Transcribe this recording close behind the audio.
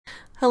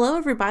Hello,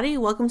 everybody.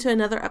 Welcome to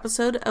another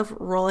episode of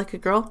Roll Like a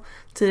Girl.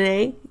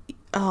 Today,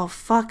 oh,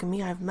 fuck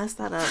me, I've messed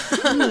that up.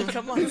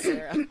 Come on,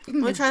 Sarah. Let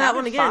me try that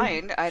one again.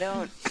 Fine, I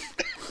don't...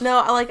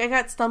 No, I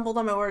got stumbled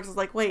on my words. I was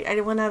like, wait, I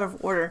went out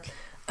of order.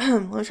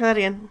 Let me try that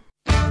again.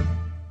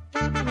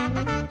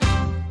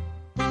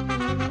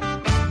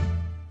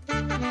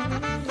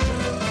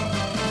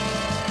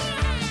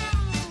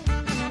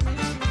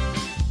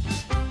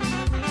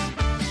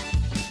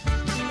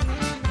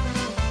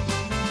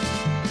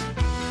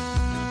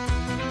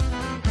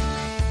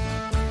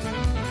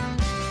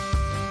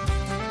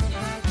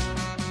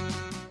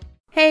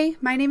 Hey,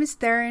 my name is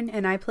Theron,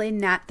 and I play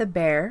Nat the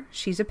Bear.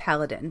 She's a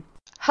paladin.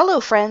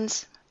 Hello,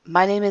 friends.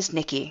 My name is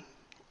Nikki.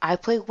 I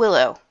play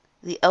Willow,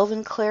 the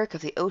elven cleric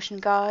of the ocean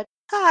god.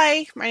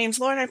 Hi, my name's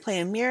Lauren. I play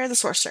Amira, the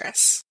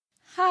sorceress.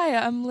 Hi,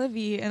 I'm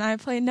Livy, and I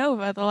play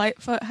Nova, the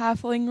Lightfoot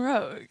Halfling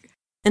Rogue.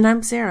 And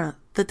I'm Sarah,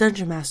 the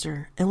Dungeon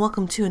Master, and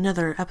welcome to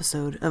another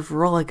episode of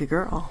Roll Like a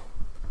Girl.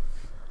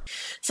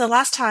 So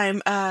last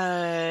time,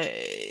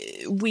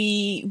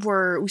 we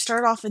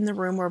started off in the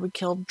room where we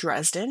killed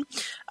Dresden.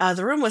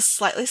 The room was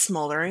slightly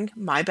smoldering.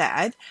 My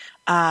bad.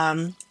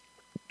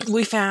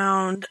 We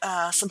found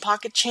some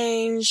pocket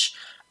change,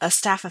 a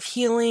staff of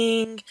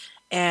healing,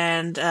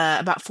 and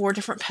about 4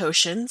 different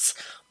potions.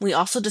 We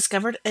also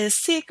discovered a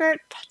secret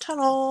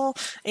tunnel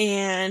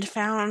and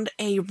found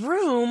a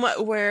room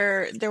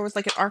where there was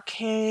like an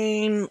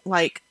arcane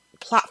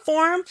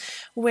platform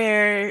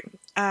where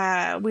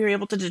we were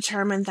able to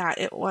determine that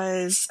it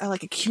was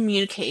like a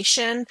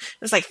communication.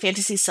 It was like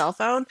fantasy cell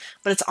phone,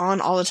 but it's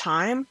on all the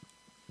time.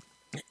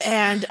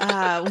 And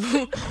a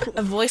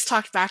voice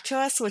talked back to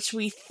us, which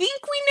we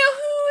think we know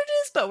who it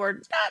is, but we're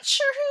not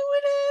sure who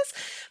it is.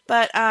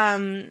 But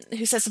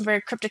who said some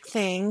very cryptic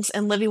things,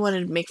 and Livy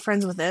wanted to make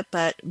friends with it,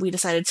 but we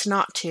decided to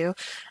not to.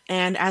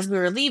 And as we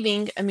were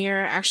leaving,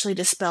 Amira actually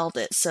dispelled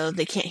it, so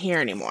they can't hear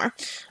anymore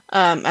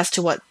as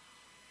to what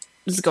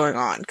is going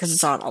on, because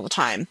it's on all the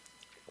time.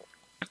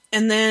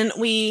 And then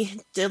we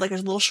did like a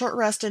little short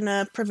rest in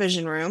a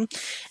provision room,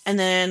 and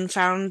then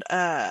found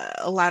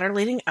a ladder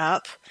leading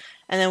up.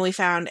 And then we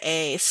found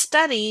a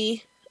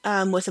study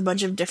with a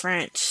bunch of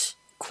different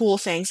cool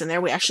things in there.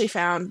 We actually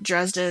found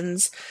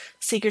Dresden's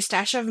secret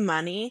stash of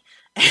money.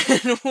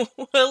 And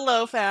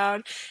Willow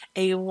found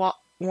a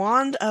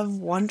wand of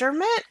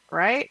wonderment,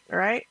 right?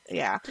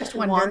 Yeah. Just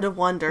Wand of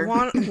Wonder.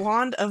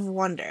 Wand of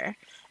wonder.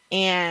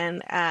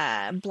 And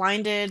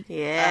blinded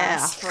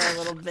us for a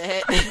little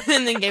bit.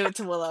 And then gave it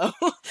to Willow.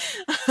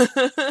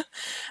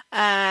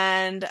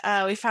 And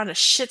we found a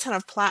shit ton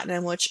of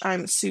platinum, which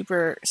I'm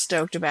super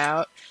stoked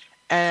about.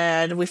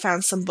 And we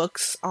found some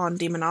books on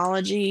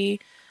demonology,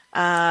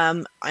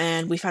 and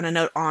we found a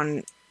note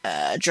on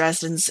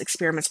Dresden's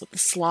experiments with the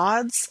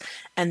sloths,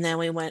 and then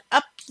we went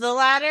up the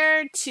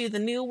ladder to the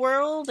new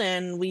world,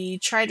 and we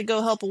tried to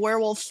go help a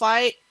werewolf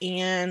fight,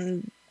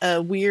 and a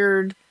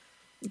weird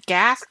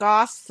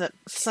goth that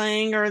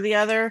sang or the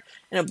other,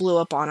 and it blew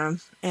up on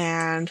him,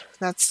 and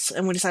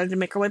we decided to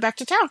make our way back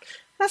to town.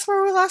 That's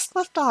where we last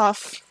left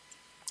off.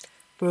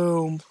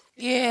 Boom.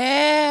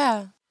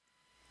 Yeah!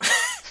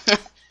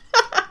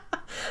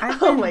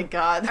 Oh my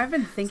god. I've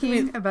been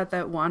thinking about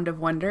that Wand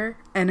of Wonder,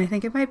 and I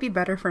think it might be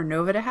better for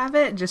Nova to have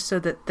it, just so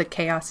that the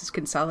chaos is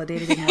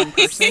consolidated in one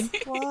person.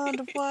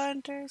 Wand of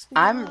Wonders.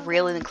 I'm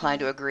really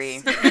inclined to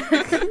agree.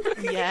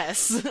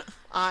 Yes.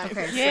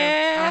 Okay,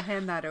 Yeah. so I'll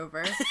hand that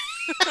over.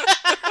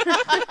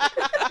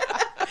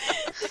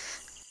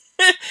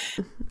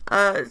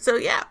 So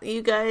yeah,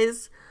 you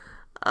guys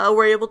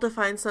were able to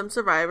find some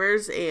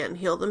survivors and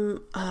heal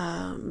them,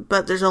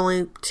 but there's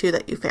only 2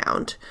 that you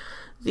found.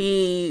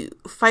 The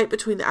fight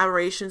between the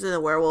aberrations and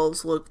the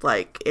werewolves looked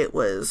like it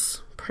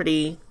was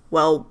pretty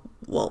well,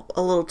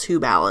 a little too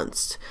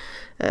balanced,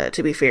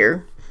 to be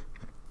fair.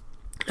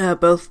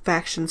 Both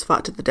factions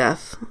fought to the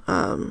death.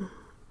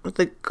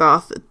 The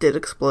goth did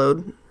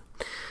explode.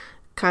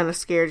 Kind of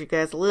scared you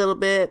guys a little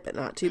bit, but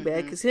not too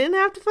bad, because you didn't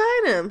have to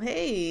fight him.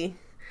 Hey.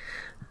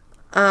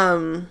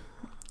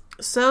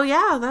 So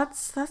yeah,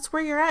 that's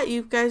where you're at.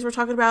 You guys were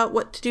talking about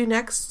what to do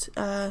next.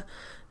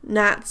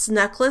 Nat's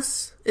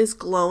necklace is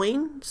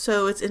glowing,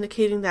 so it's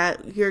indicating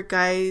that you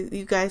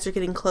guys are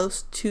getting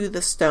close to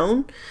the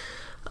stone.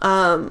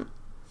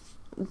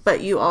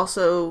 But you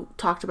also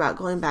talked about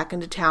going back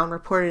into town,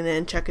 reporting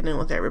in, checking in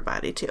with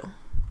everybody too.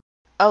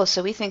 Oh,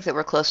 so we think that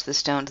we're close to the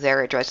stone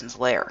there at Dresden's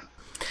lair.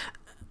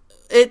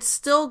 It's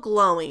still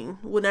glowing.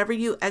 Whenever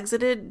you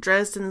exited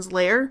Dresden's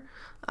lair,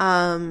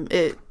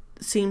 it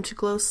seemed to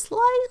glow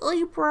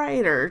slightly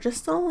brighter,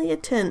 just only a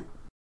tint.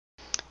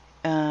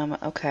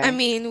 Okay. I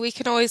mean, we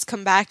can always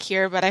come back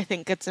here, but I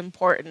think it's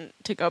important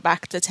to go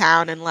back to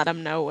town and let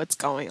them know what's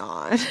going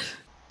on.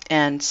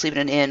 And sleep in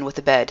an inn with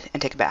a bed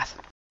and take a bath.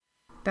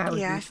 That would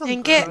Yeah, I be feel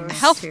And get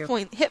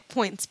gross, hit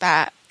points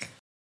back.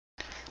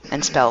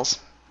 And spells.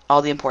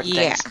 All the important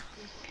Yeah. things.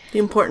 The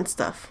important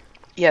stuff.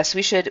 Yes,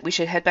 we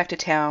should head back to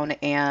town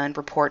and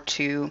report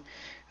to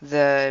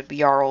the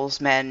Jarl's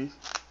men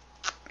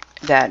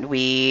that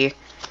we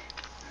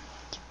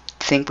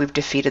think we've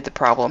defeated the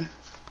problem.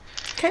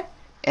 Okay.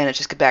 and it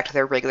just get back to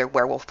their regular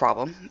werewolf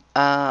problem.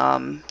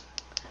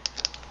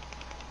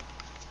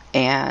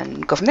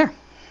 And go from there.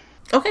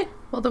 Okay.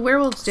 Well, the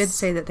werewolves did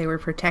say that they were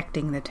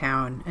protecting the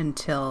town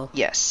until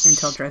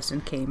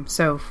Dresden came,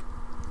 so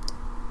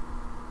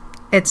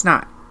it's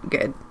not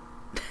good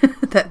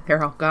that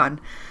they're all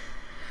gone.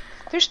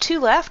 There's 2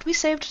 left. We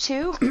saved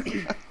 2.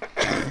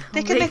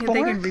 They can make more.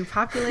 They can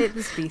repopulate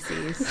the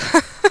species.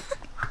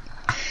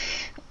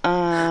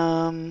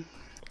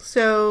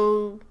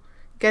 So,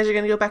 you guys are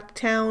going to go back to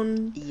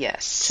town?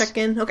 Yes. Check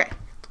in? Okay.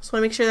 Just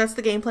want to make sure that's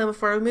the game plan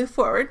before we move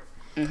forward.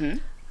 Mm-hmm.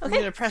 We're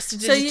going to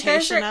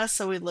prestidigitation us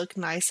so we look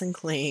nice and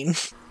clean.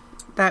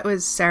 That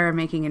was Sarah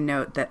making a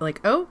note that, like,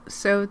 oh,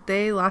 so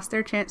they lost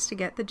their chance to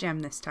get the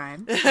gem this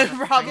time.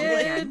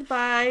 Probably.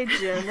 Goodbye,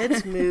 Jim.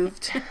 It's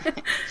moved.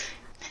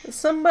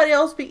 Somebody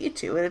else beat you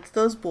to it. It's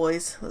those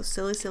boys. Those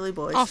silly, silly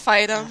boys. I'll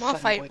fight them. I'll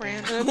fight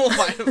Brandon. We'll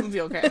fight him. It'll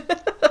be okay.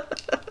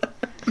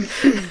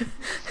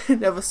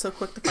 That was so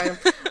quick to fight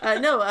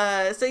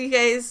him. So you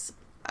guys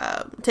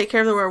take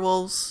care of the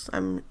werewolves.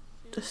 I'm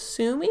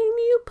assuming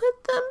you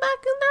put them back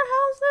in their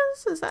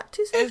houses? Is that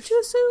too safe to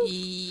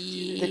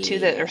assume? The 2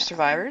 that are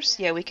survivors?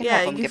 Yeah, we can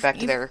help them get back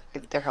to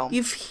their home.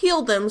 You've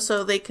healed them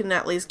so they can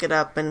at least get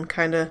up and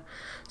kind of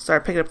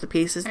start picking up the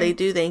pieces. They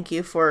do thank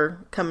you for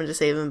coming to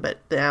save them, but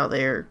now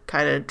they're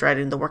kind of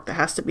dreading the work that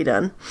has to be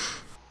done.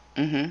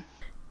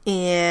 Mm-hmm.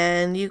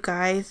 And you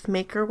guys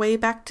make your way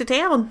back to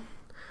town.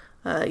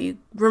 You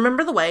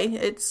remember the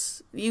way.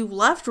 You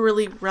left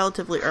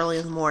relatively early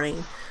in the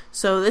morning.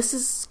 So this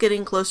is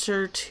getting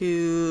closer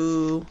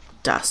to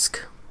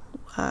dusk,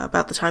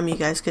 about the time you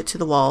guys get to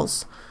the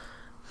walls.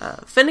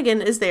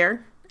 Finnegan is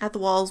there at the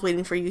walls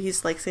waiting for you.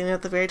 He's like standing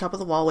at the very top of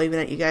the wall waving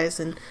at you guys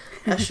and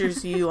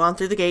ushers you on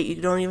through the gate.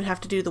 You don't even have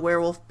to do the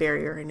werewolf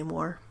barrier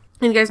anymore.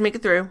 And you guys make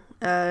it through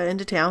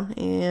into town,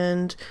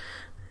 and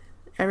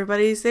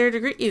everybody's there to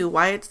greet you.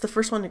 Wyatt's the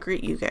first one to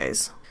greet you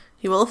guys.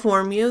 He will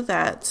inform you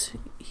that,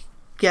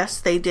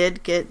 yes, they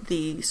did get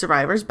the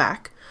survivors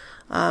back.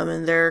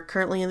 And they're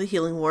currently in the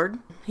healing ward.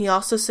 He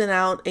also sent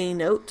out a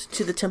note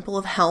to the Temple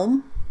of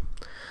Helm.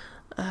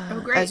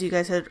 As you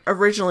guys had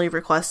originally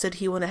requested,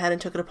 he went ahead and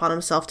took it upon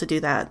himself to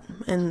do that.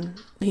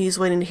 And he's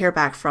waiting to hear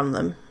back from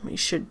them. You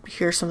should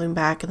hear something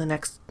back in the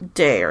next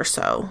day or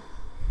so.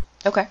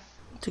 Okay.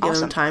 To give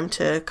him time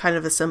to kind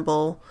of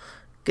assemble,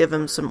 give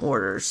him some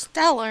orders.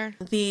 Stellar.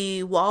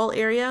 The wall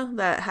area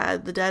that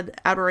had the dead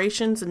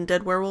aberrations and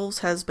dead werewolves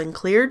has been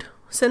cleared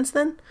since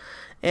then.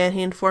 And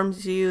he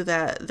informs you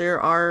that there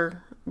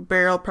are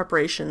burial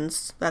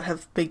preparations that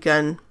have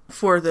begun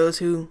for those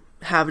who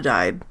have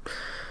died.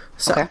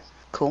 So. Okay,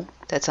 cool.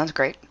 That sounds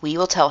great. We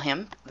will tell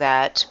him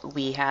that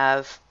we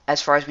have,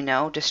 as far as we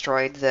know,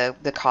 destroyed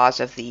the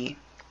cause of the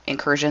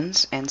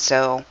incursions, and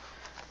so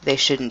they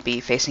shouldn't be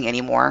facing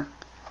any more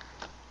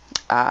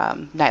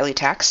nightly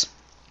attacks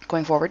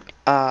going forward.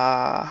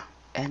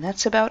 And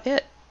that's about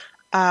it.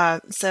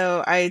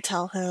 So I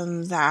tell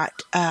him that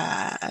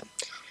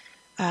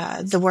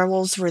the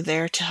werewolves were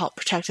there to help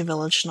protect the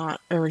village,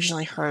 not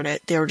originally hurt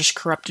it. They were just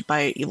corrupted by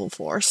an evil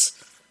force.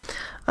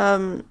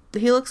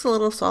 He looks a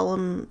little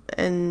solemn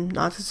and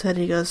nods his head.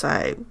 He goes,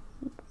 I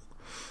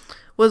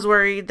was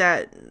worried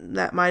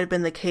that might have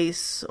been the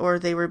case, or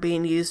they were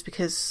being used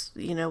because,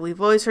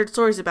 we've always heard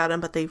stories about them,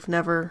 but they've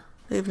never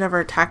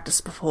attacked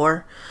us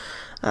before.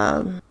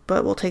 But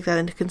we'll take that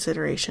into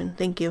consideration.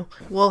 Thank you.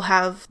 We'll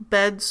have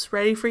beds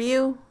ready for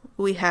you.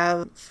 We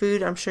have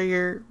food. I'm sure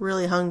you're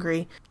really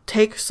hungry.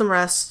 Take some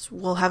rest.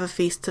 We'll have a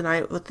feast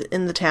tonight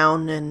in the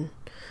town, and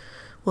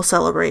we'll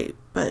celebrate,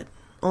 but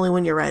only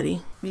when you're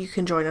ready. You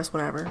can join us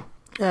whenever.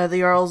 The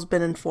Jarl's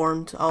been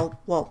informed.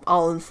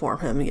 I'll inform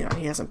him.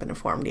 He hasn't been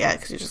informed yet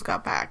because he just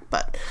got back,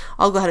 but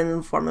I'll go ahead and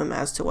inform him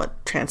as to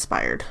what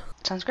transpired.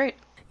 Sounds great.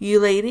 You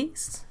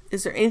ladies,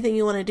 is there anything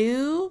you want to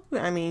do?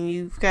 I mean,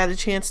 you've got a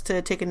chance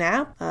to take a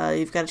nap.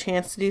 You've got a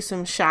chance to do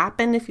some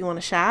shopping if you want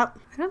to shop.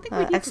 I don't think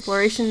we need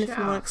exploration to if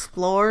you want to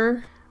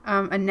explore.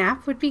 A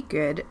nap would be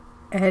good,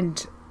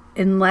 and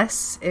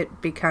unless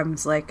it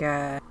becomes like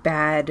a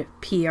bad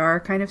PR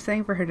kind of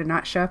thing for her to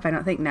not show up, I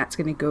don't think Nat's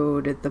going to go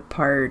to the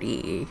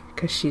party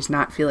because she's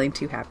not feeling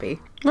too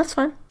happy. That's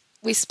fine.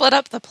 We split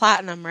up the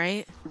platinum,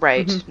 right?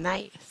 Right. Mm-hmm.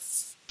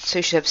 Nice. So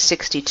you should have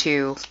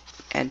 62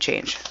 and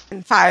change.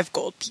 And 5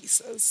 gold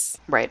pieces.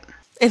 Right.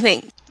 I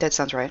think. That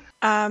sounds right.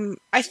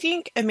 I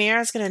think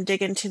Amira's going to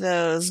dig into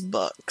those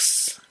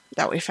books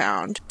that we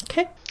found.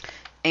 Okay.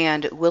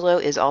 And Willow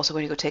is also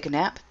going to go take a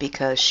nap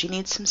because she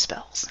needs some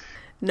spells.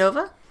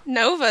 Nova?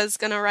 Nova's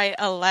gonna write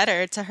a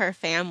letter to her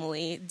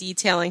family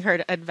detailing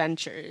her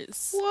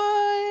adventures.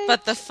 What?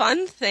 But the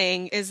fun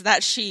thing is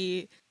that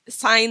she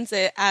signs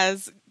it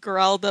as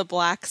Geralda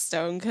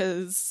Blackstone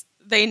because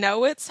they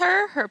know it's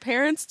her. Her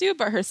parents do,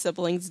 but her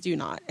siblings do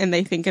not. And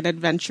they think an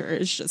adventurer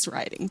is just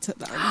writing to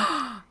them.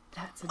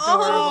 That's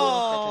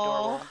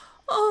adorable.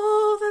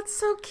 Oh, that's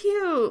so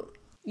cute.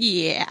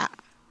 Yeah.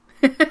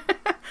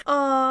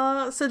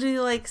 So do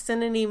you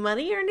send any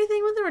money or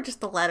anything with her, or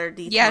just a letter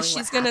detailing? Yeah,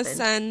 she's what gonna happened?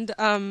 send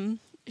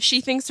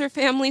she thinks her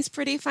family's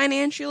pretty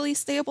financially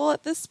stable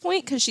at this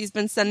point because she's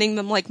been sending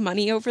them like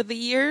money over the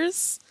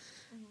years.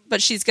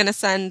 But she's going to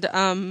send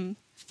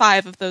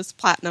 5 of those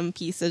platinum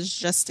pieces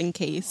just in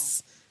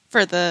case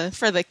for the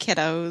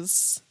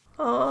kiddos.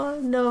 Oh,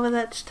 Nova,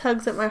 that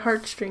tugs at my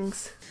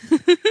heartstrings.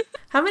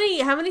 How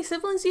many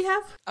siblings do you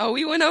have? Oh,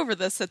 we went over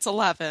this. It's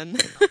 11.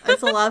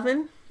 That's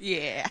 11.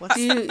 Yeah.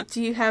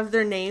 Do you have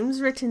their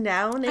names written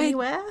down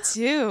anywhere? I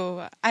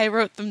do. I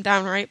wrote them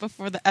down right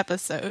before the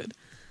episode.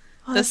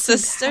 Oh, the that's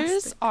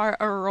sisters fantastic. are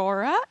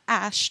Aurora,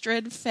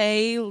 Astrid,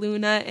 Faye,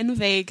 Luna, and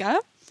Vega.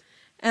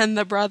 And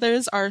the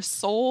brothers are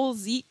Sol,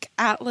 Zeke,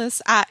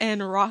 Atlas,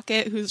 and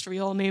Rocket, whose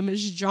real name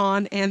is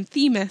John, and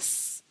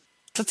Themis.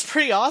 That's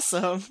pretty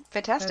awesome.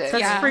 Fantastic.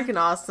 That's Yeah. freaking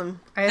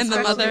awesome. And the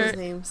I love mother- those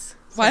names.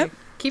 What?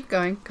 Keep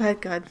going. Go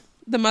ahead, go ahead.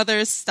 The mother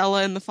is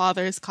Stella and the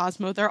father is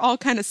Cosmo. They're all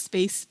kind of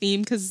space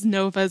themed because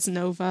Nova's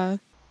Nova.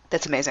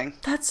 That's amazing.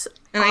 That's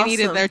And awesome. I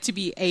needed there to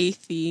be a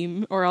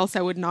theme, or else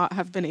I would not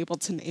have been able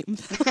to name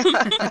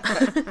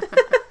them.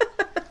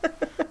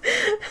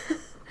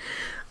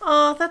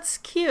 Oh, that's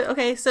cute.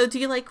 Okay, so do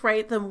you like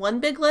write them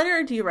one big letter,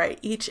 or do you write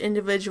each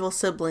individual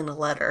sibling a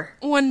letter?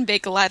 One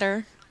big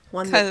letter.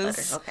 One big letter.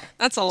 Because Okay,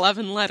 that's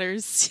 11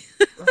 letters.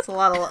 that's a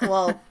lot of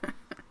well,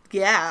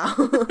 yeah,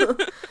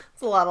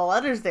 it's a lot of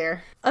letters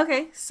there.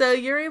 Okay, so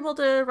you're able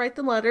to write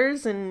them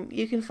letters, and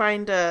you can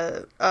find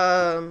an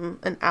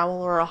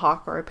owl or a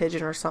hawk or a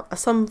pigeon or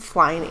some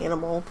flying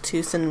animal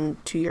to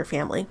send to your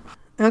family.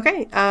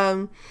 Okay,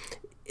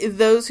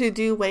 those who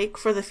do wake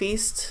for the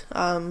feast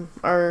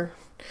are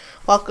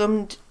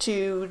welcomed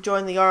to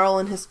join the Jarl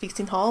in his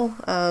feasting hall.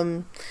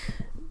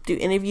 Do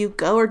any of you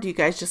go, or do you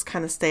guys just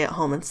kind of stay at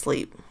home and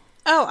sleep?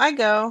 Oh, I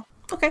go.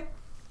 Okay.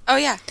 Oh,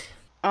 yeah.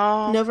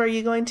 Nova, are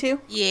you going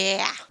to?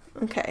 Yeah.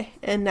 Okay.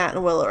 And Nat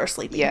and Willow are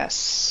sleeping.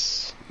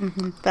 Yes.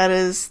 That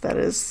is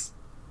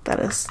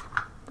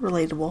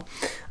relatable.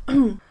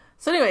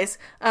 So anyways,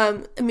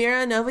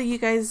 Amira, Nova, you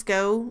guys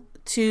go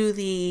to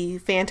the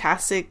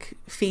fantastic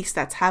feast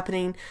that's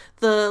happening.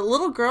 The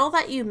little girl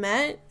that you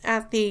met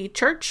at the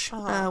church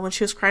when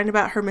she was crying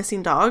about her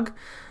missing dog,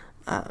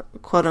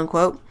 quote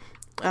unquote,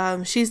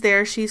 she's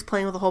there. She's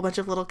playing with a whole bunch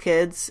of little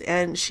kids,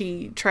 and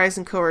she tries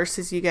and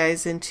coerces you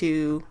guys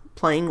into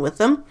playing with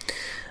them.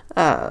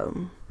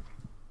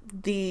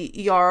 The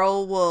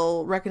Jarl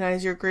will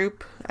recognize your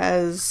group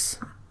as,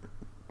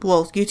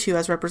 well, you two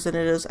as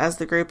representatives as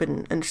the group,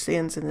 and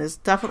understands and is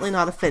definitely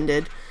not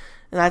offended.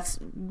 And that's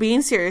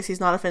being serious. He's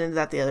not offended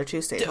that the other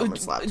two stayed home and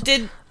slept.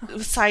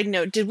 Side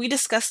note, did we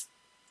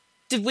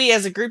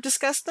as a group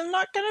discuss them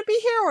not gonna be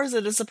here, or is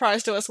it a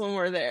surprise to us when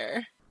we're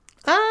there?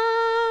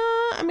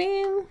 I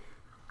mean,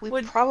 We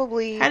Would-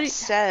 probably How do you-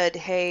 said,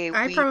 hey,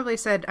 I probably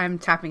said I'm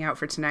tapping out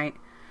for tonight.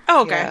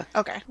 Oh, okay. Yeah.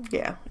 Okay.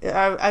 yeah,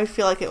 I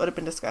feel like it would have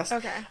been discussed.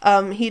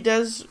 Okay. He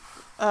does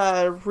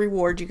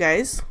reward you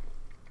guys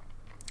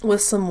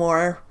with some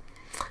more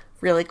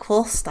really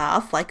cool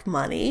stuff, like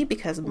money,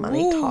 because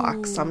money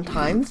talks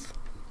sometimes.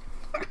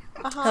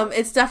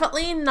 It's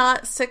definitely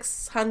not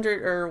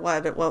 600 or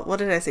what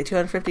did I say,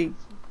 250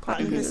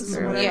 platinum pieces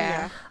or whatever.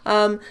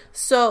 Yeah.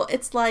 So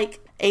it's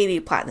like 80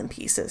 platinum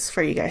pieces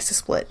for you guys to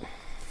split.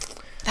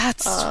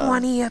 That's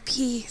 20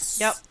 apiece.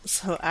 Yep.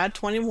 So add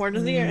 20 more to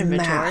the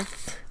inventory.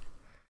 Math.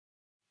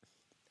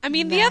 I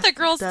mean, the Math other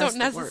girls does don't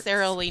the works.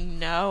 necessarily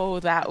know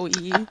that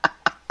we...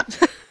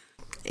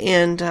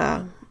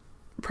 And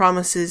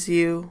promises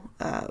you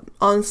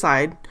on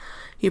side.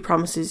 He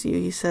promises you.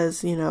 He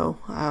says,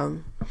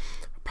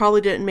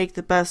 probably didn't make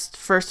the best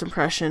first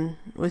impression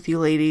with you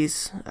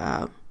ladies,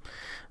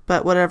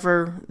 but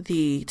whatever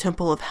the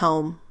Temple of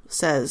Helm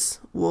says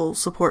will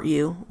support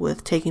you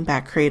with taking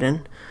back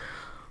Creighton.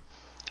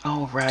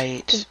 oh,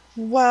 right.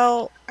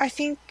 Well, I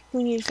think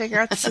we need to figure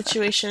out the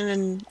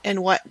situation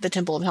and what the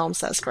Temple of Helm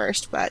says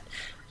first, but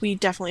we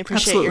definitely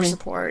appreciate your Absolutely.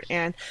 support,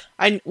 and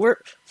we're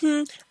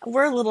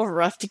a little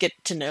rough to get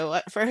to know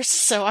at first,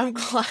 so I'm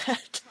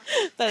glad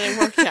that it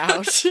worked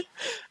out.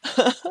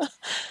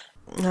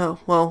 Oh,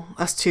 well,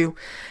 us too.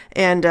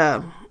 And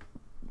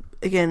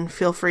again,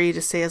 feel free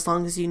to stay as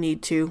long as you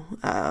need to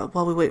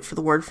while we wait for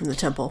the word from the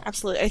temple.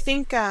 Absolutely. I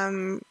think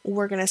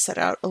we're going to set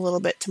out a little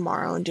bit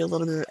tomorrow and do a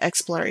little bit of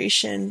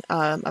exploration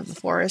of the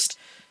forest.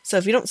 So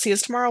if you don't see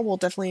us tomorrow, we'll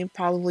definitely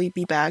probably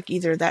be back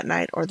either that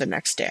night or the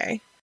next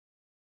day.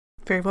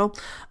 Very well.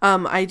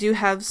 I do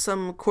have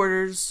some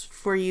quarters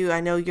for you.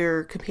 I know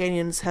your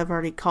companions have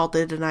already called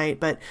it a night,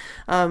 but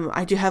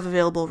I do have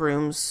available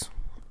rooms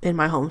in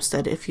my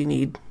homestead if you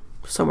need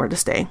somewhere to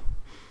stay.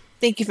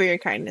 Thank you for your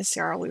kindness,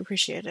 Jarl. We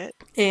appreciate it.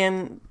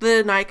 And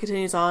the night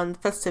continues on,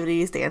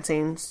 festivities,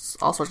 dancing,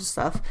 all sorts of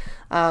stuff.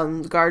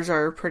 The guards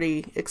are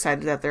pretty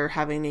excited that they're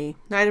having a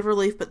night of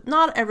relief, but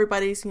not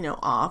everybody's,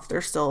 off.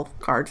 There's still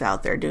guards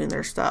out there doing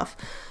their stuff.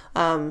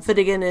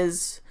 Finnegan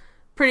is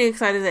pretty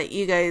excited that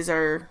you guys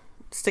are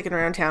sticking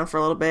around town for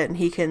a little bit, and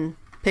he can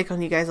pick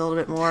on you guys a little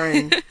bit more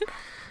and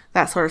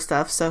that sort of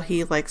stuff. So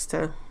he likes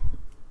to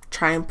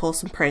try and pull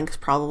some pranks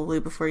probably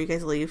before you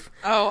guys leave.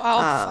 Oh,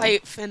 I'll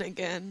fight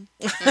Finnegan.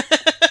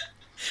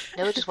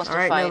 Nova just wants All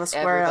to right, fight Nova,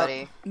 square up.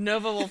 everybody.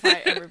 Nova will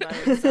fight everybody,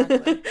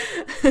 exactly.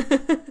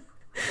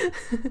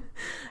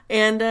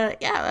 And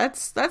yeah,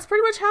 that's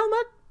pretty much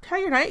how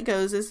your night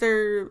goes. Is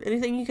there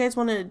anything you guys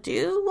want to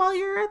do while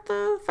you're at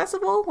the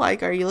festival?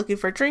 Like, are you looking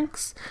for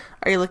drinks?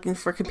 Are you looking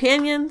for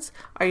companions?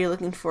 Are you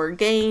looking for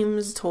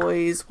games,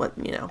 toys? What,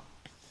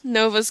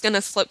 Nova's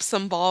gonna flip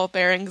some ball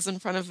bearings in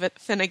front of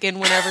Finnegan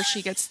whenever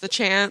she gets the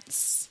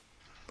chance.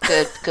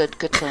 Good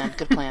plan.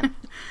 Good plan.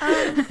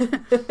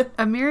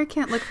 Amira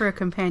can't look for a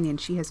companion.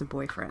 She has a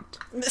boyfriend.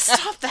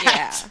 Stop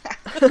that.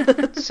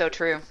 Yeah. So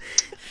true.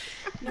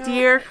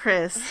 Dear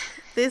Chris,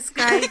 this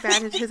guy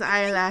batted his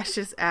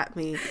eyelashes at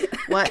me.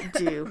 What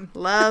do?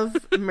 Love,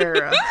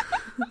 Mira.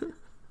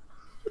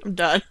 I'm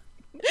done.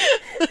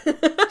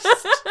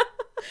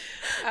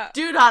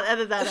 Do not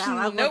edit that out.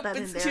 I Nope, want that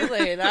it's in there. too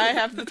late. I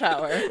have the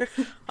power.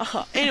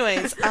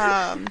 Anyways,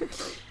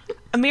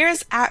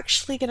 Amira's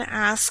actually going to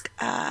ask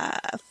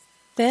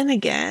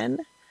Finnegan,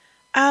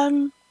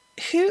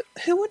 who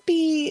would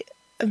be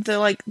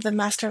the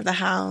master of the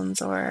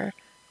hounds, or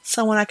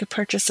someone I could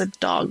purchase a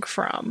dog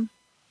from?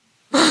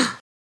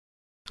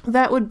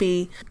 That would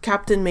be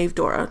Captain Maeve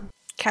Dora.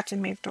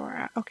 Captain Maeve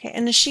Dora. Okay,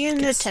 and is she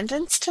in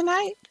attendance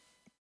tonight?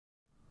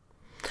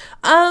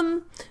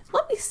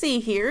 Let me see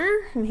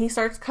here. And he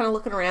starts kind of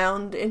looking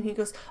around and he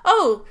goes,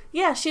 oh,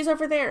 yeah, she's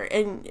over there.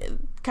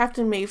 And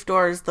Captain Maeve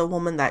Dora is the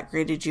woman that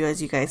greeted you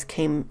as you guys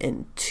came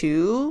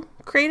into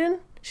Creighton.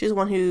 She's the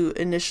one who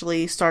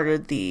initially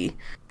started the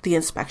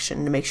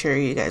inspection to make sure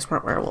you guys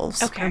weren't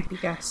werewolves. Okay.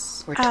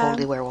 Yes. We're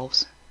totally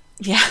werewolves.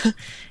 Yeah.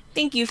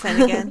 Thank you,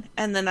 Finnegan.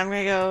 And then I'm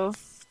going to go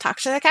talk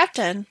to the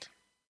captain.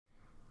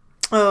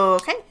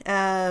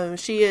 Okay.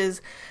 She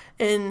is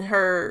in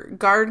her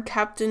guard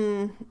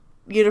captain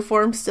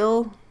uniform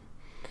still,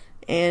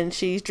 and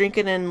she's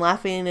drinking and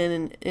laughing,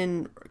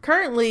 and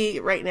currently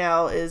right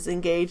now is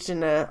engaged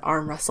in a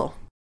arm wrestle.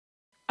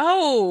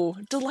 Oh,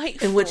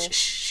 delightful. In which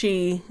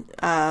she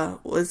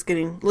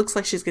looks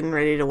like she's getting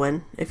ready to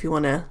win. If you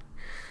want to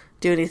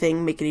do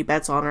anything, make any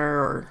bets on her,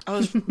 or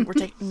we're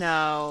taking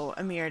no.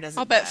 Amira doesn't.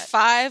 I'll bet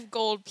 5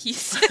 gold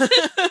pieces.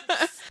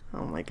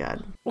 oh my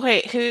god.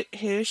 Wait, who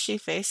is she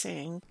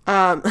facing?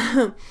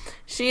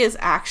 She is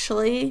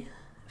actually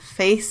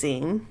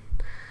facing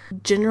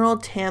General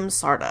Tam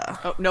Sarda.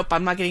 Oh nope,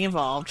 I'm not getting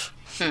involved.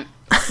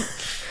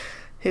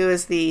 Who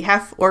is the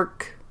half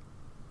orc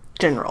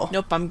general?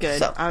 Nope, I'm good.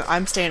 So.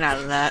 I'm staying out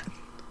of that.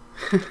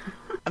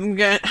 I'm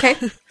gonna. Okay.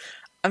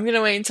 I'm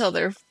gonna wait until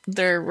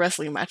their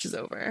wrestling match is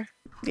over.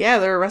 Yeah,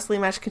 their wrestling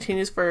match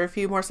continues for a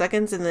few more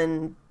seconds, and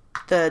then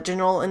the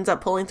general ends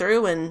up pulling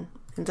through and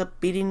ends up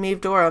beating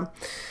Maeve Dora.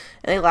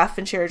 And they laugh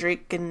and share a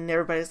drink, and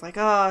everybody's like,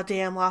 oh,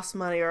 damn, lost some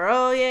money, or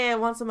oh, yeah, I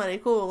want some money,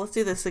 cool, let's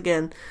do this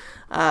again.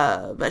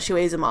 But she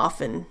waves him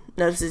off and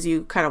notices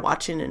you kind of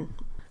watching and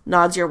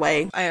nods your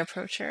way. I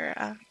approach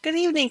her. Good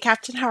evening,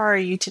 Captain. How are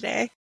you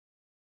today?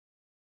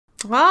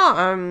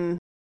 Well,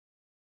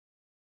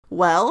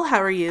 well,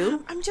 how are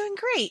you? I'm doing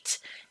great.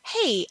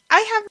 Hey,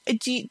 I have.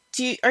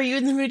 Are you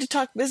in the mood to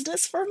talk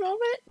business for a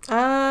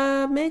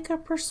moment? Make a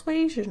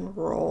persuasion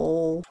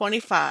roll.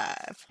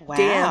 25. Wow.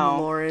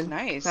 Damn, Lauren.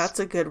 Nice. That's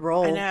a good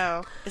roll. I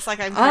know. It's like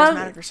I'm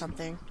charismatic or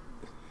something.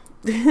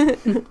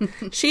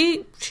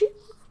 She'll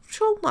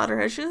nod her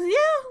head. She says,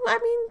 yeah, I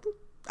mean,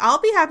 I'll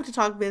be happy to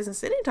talk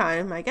business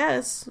anytime, I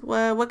guess.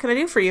 What can I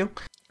do for you?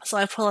 So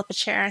I pull up a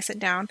chair and I sit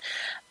down.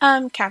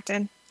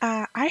 Captain,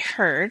 I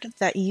heard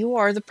that you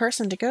are the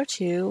person to go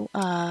to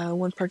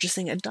when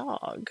purchasing a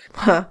dog.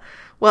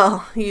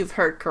 Well, you've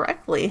heard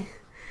correctly.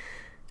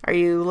 Are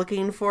you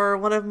looking for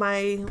one of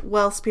my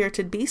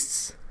well-spirited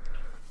beasts?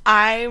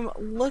 I'm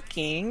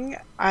looking.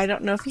 I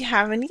don't know if you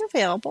have any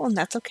available, and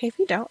that's okay if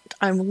you don't.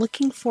 I'm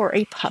looking for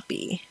a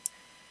puppy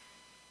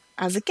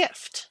as a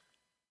gift.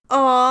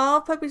 Aw,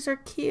 puppies are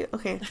cute.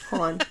 Okay,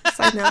 hold on.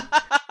 Side note.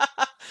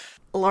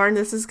 Lauren,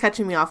 this is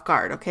catching me off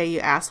guard, okay, you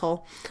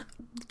asshole.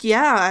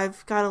 Yeah,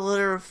 I've got a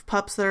litter of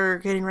pups that are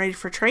getting ready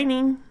for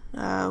training.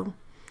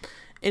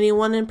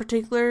 Anyone in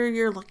particular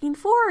you're looking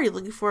for? Are you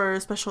looking for a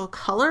special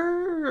color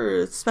or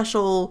a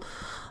special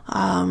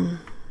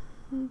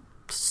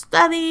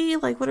study?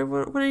 Like, what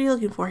are you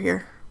looking for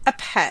here? A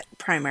pet,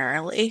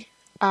 primarily.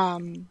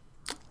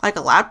 Like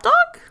a lap dog?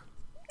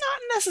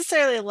 Not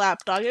necessarily a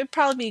lap dog. It would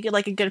probably be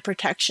like a good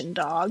protection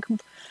dog.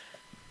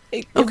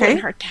 It Okay.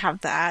 wouldn't hurt to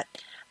have that.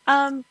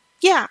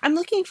 Yeah, I'm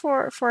looking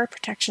for a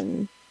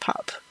protection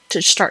pup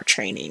to start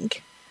training.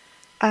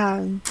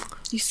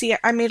 You see,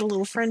 I made a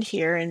little friend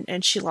here,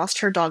 and she lost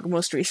her dog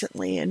most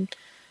recently, and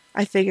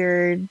I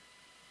figured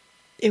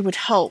it would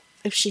help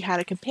if she had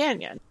a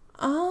companion.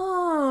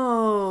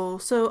 Oh,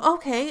 so,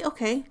 okay.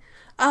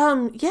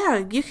 Yeah,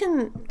 you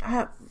can,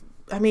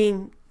 I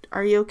mean,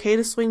 are you okay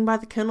to swing by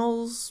the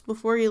kennels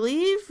before you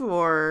leave,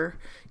 or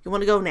you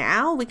want to go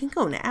now? We can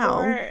go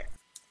now.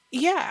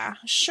 Yeah,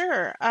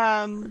 sure.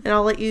 And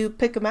I'll let you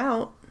pick them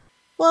out.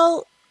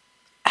 Well,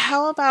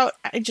 how about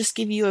I just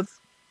give you a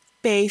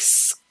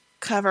base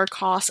cover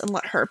cost and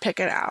let her pick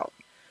it out?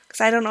 Because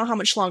I don't know how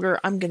much longer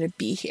I'm going to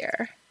be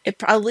here.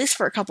 At least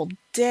for a couple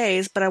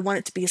days, but I want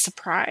it to be a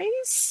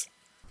surprise.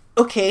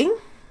 Okay.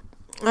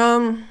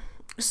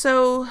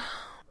 So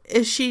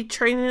is she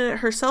training it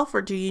herself,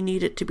 or do you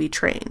need it to be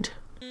trained?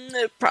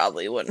 It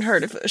probably wouldn't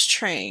hurt if it was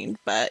trained,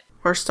 but...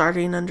 Or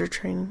starting under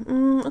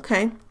training?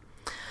 Okay.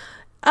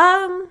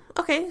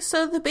 Okay,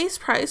 so the base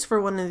price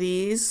for one of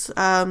these,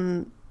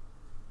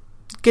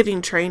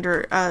 getting trained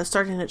or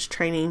starting its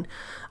training,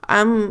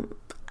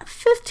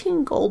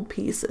 15 gold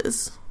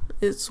pieces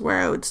is where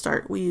I would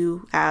start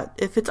you at.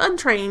 If it's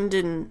untrained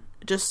and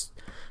just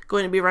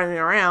going to be running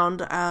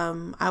around,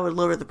 I would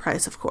lower the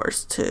price, of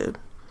course, to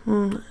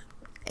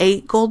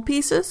 8 gold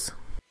pieces.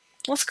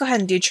 Let's go ahead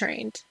and do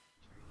trained.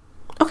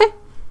 Okay.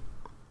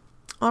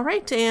 All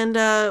right, and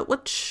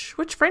which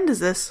friend is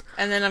this?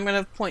 And then I'm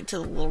going to point to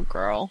the little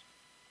girl.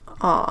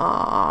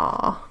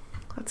 Aw,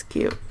 that's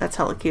cute. That's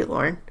hella cute,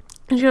 Lauren.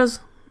 And she goes,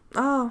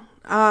 "Oh,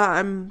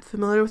 I'm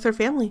familiar with her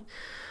family.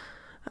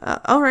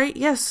 All right,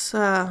 yes.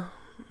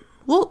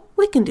 Well,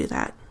 we can do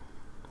that.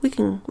 We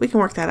can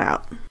work that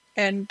out."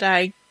 And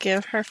I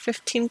give her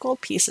 15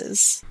 gold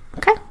pieces.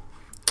 Okay.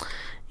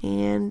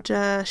 And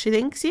she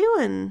thanks you,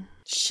 and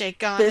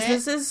Shake on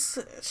businesses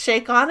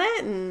shake on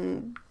it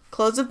and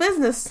close the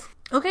business.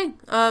 Okay,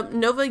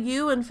 Nova,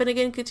 you and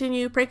Finnegan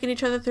continue pranking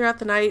each other throughout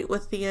the night.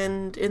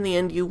 In the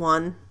end, you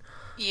won.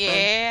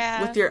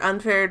 Yeah. With your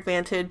unfair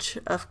advantage,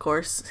 of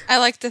course. I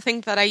like to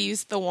think that I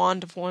used the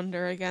Wand of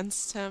Wonder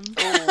against him.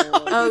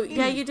 Oh,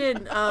 yeah, you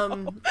did.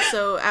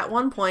 So at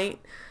one point,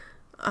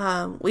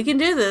 we can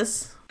do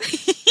this.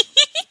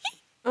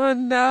 Oh,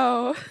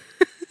 no.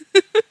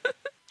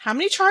 How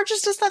many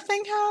charges does that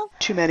thing have?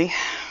 Too many.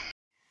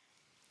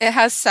 It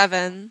has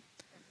 7.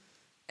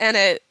 And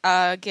it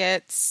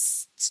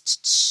gets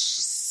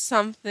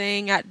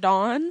something at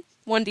dawn.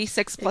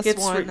 1d6 plus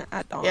 1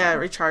 at dawn. Yeah, it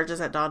recharges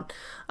at dawn.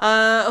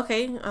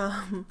 Okay.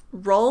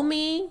 Roll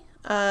me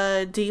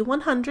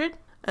D100,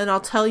 and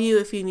I'll tell you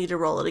if you need to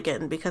roll it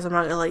again, because I'm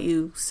not going to let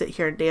you sit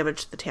here and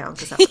damage the town,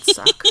 because that would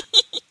suck.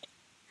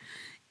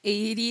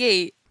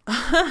 88.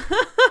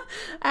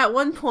 At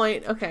one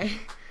point, okay.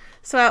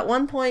 So at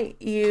one point,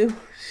 you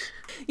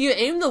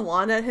aim the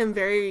wand at him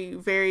very,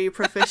 very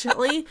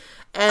proficiently,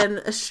 and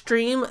a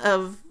stream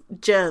of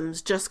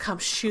gems just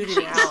comes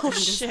shooting out and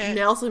just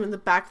nails him in the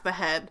back of the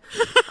head,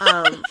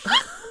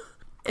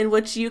 in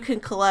which you can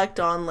collect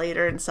on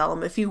later and sell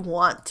them if you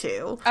want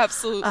to.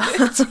 Absolutely.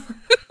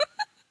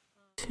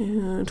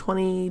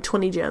 20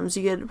 gems.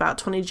 You get about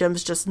 20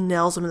 gems, just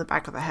nails him in the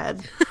back of the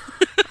head.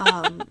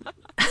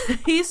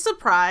 He's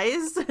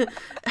surprised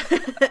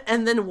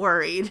and then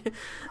worried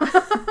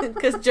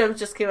because gems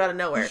just came out of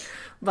nowhere.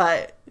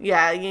 But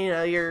yeah,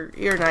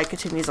 your night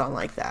continues on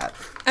like that.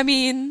 I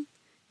mean,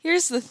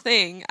 here's the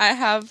thing. I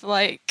have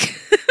like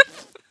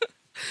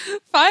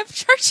 5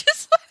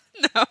 charges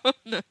left.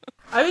 No.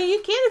 I mean,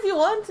 you can if you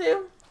want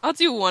to. I'll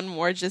do one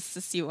more just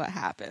to see what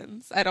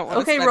happens. I don't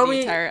want to spend the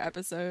entire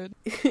episode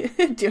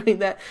doing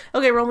that.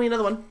 Okay, roll me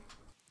another one.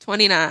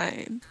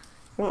 29.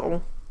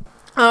 Whoa.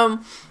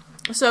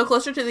 So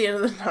closer to the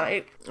end of the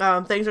night,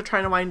 things are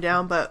trying to wind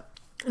down, but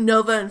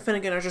Nova and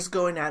Finnegan are just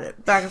going at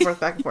it, back and forth,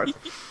 back and forth.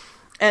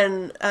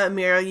 And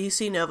Mira, you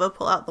see Nova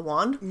pull out the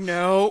wand.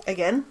 No.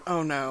 Again.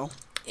 Oh no.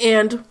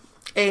 And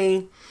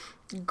a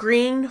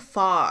green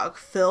fog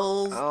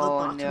fills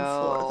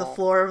the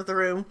floor of the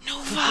room.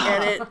 Nova!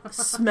 And it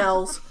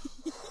smells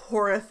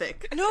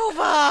horrific.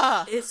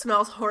 Nova! It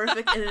smells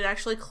horrific, and it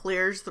actually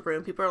clears the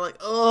room. People are like,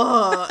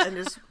 "Ugh," and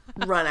just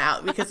run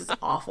out because it's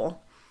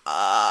awful.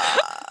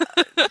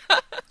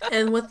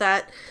 And with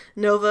that,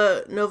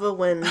 Nova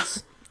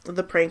wins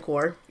the prank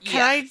war.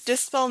 Can I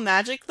dispel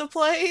magic the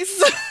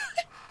place?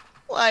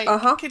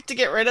 To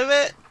get rid of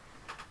it?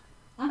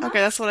 Okay,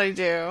 that's what I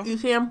do. You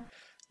see him?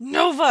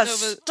 Nova,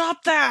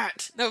 stop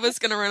that! Nova's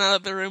gonna run out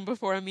of the room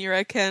before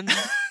Amira can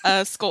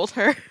scold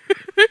her.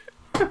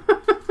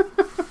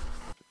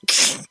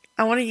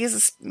 I want to use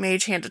this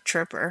mage hand to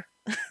trip her.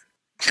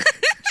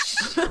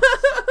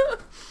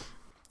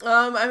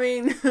 I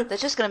mean...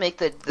 That's just gonna make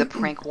the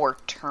prank war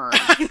turn.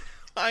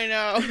 I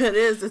know. It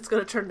is. It's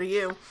gonna turn to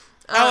you.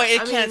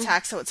 It can't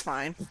attack, so it's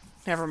fine.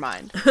 Never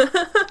mind.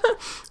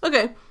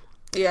 Okay.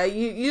 Yeah,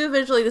 you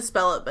eventually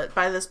dispel it, but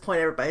by this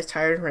point everybody's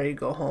tired and ready to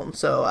go home,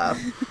 so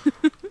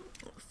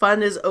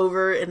fun is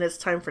over and it's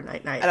time for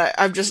night. And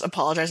I'm just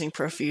apologizing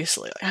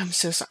profusely. Like,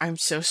 I'm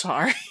so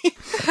sorry.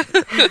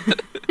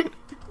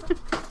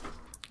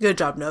 Good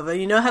job, Nova.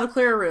 You know how to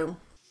clear a room.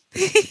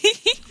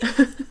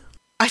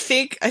 I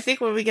think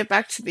when we get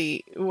back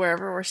to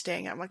wherever we're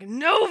staying at, I'm like,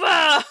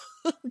 Nova!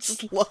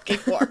 Just looking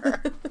for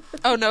her.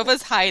 Oh,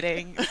 Nova's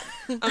hiding.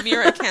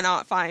 Amira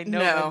cannot find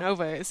Nova. No.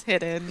 Nova is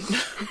hidden.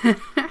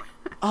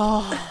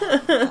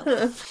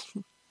 Oh.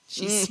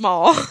 She's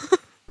small.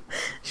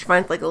 She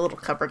finds like a little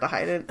cupboard to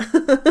hide in.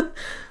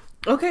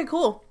 Okay,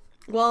 cool.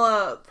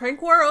 Well,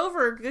 prank war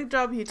over. Good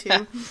job, you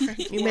two.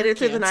 You made it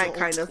through the night,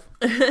 kind of.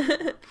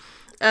 The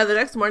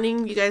next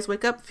morning, you guys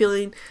wake up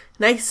feeling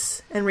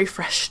nice and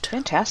refreshed.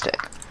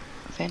 Fantastic.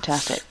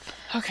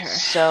 Okay.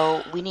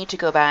 So we need to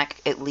go back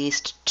at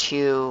least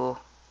to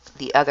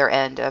the other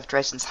end of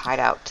Dresden's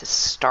hideout to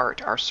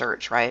start our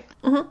search, right?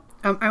 Mm-hmm.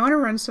 I want to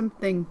run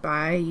something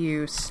by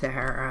you,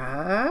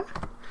 Sarah.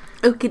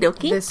 Okie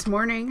dokie. This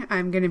morning,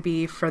 I'm going to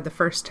be, for the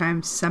first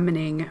time,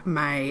 summoning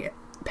my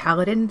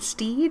paladin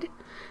steed.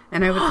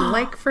 And I would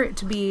like for it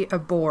to be a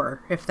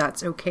boar, if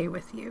that's okay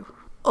with you.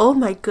 Oh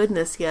my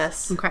goodness,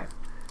 yes. Okay.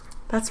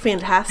 That's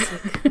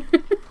fantastic.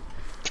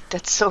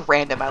 That's so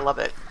random. I love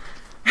it.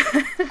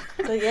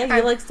 So yeah,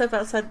 you step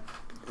outside.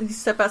 You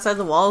step outside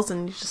the walls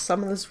and you just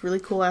summon this really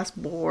cool ass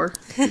boar.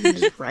 You can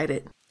just ride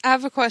it. I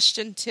have a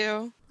question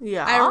too.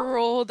 Yeah. I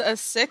rolled a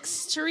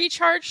 6 to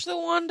recharge the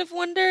Wand of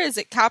Wonder. Is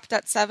it capped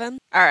at 7?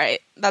 All right,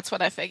 that's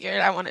what I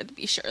figured. I wanted to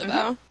be sure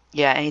though.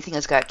 Yeah, anything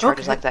that's got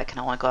charges Okay. like that can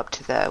only go up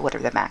to the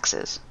whatever the max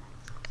is.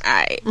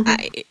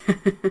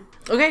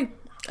 Okay.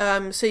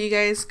 So you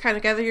guys kind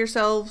of gather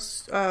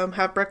yourselves,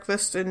 have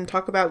breakfast, and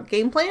talk about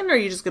game plan, or are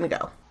you just gonna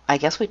go? I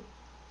guess we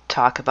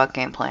talk about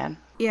game plan.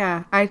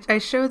 Yeah, I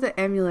show the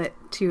amulet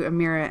to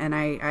Amira and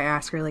I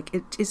ask her, like,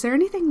 is there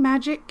anything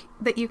magic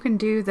that you can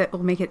do that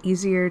will make it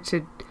easier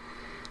to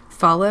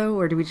follow,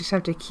 or do we just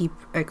have to keep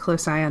a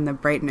close eye on the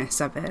brightness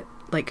of it?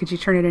 Like, could you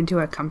turn it into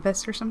a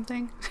compass or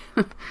something?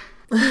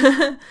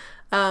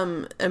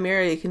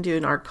 Amira, you can do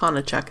an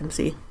Arcana check and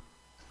see.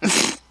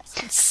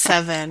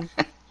 7.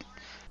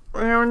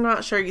 I'm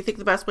not sure. You think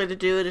the best way to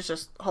do it is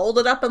just hold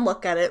it up and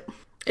look at it.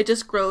 It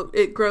just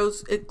it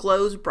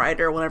glows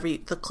brighter whenever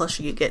the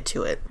closer you get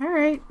to it. All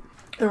right.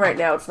 And right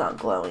now it's not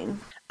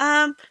glowing.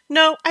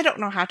 No, I don't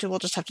know how to. We'll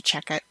just have to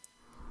check it.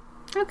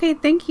 Okay,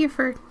 thank you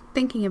for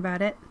thinking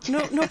about it.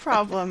 No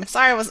problem.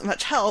 Sorry I wasn't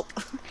much help.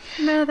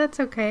 No, that's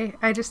okay.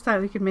 I just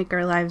thought we could make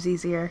our lives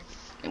easier.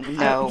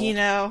 No. You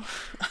know,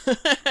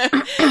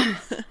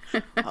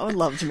 I would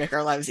love to make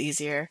our lives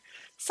easier.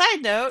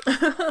 Side note,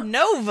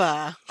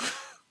 Nova.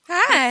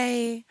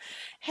 Hi.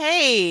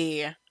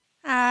 Hey.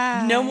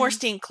 Hi. No more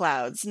stink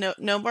clouds. No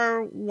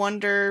more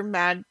wonder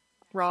mad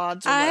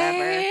rods or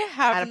whatever. I at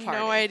have a party.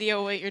 no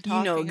idea what you're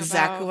talking about. You know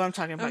exactly what I'm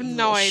talking about. I have you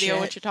no little idea shit.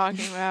 what you're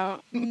talking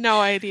about. No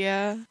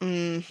idea.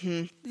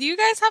 Mm-hmm. Do you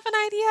guys have an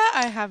idea?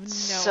 I have no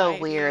So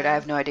idea. weird. I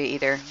have no idea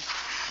either.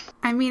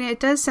 I mean, it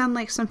does sound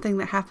like something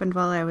that happened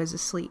while I was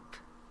asleep,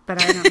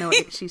 but I don't know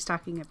what she's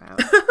talking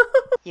about.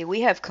 Yeah,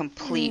 we have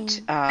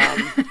complete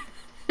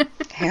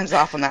hands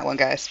off on that one,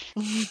 guys.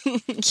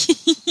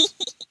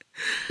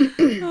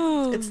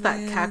 Oh, It's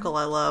that cackle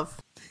I love.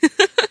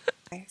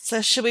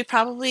 So should we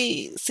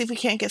probably see if we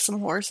can't get some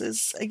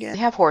horses We again?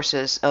 have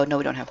horses. Oh, no,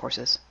 we don't have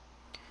horses.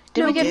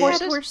 Did No, we get had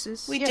horses?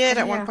 horses. We Yeah, did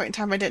at yeah. one point in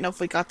time. I didn't know if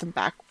we got them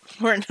back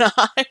or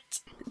not.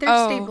 They're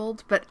Oh.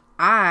 stabled, but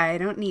I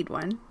don't need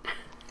one.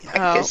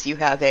 Because you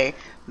have a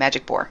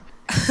magic boar.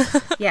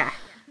 Yeah.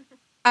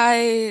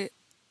 I'd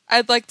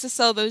like to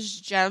sell those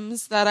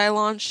gems that I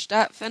launched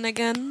at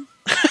Finnegan.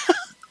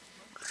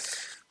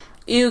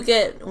 You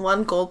get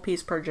 1 gold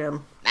piece per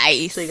gem.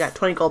 Nice. So you got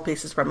 20 gold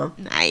pieces from them.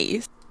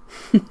 Nice.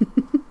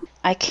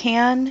 I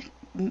can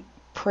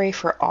pray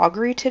for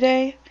augury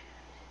today.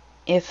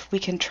 If we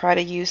can try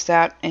to use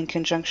that in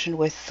conjunction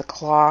with the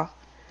claw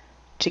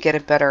to get a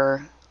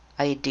better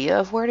idea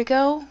of where to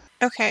go.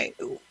 Okay,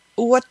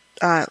 what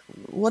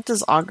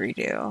does augury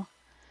do?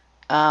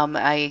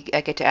 I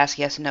get to ask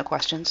yes and no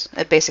questions.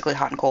 Basically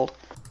hot and cold.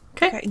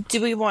 Okay,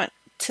 do we want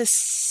to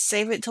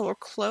save it till we're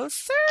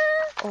closer,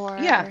 or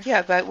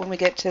Yeah, but when we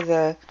get to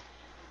the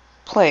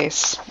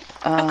place,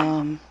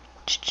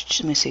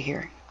 let me see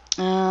here.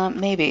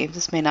 Maybe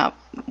this may not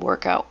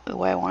work out the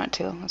way I want it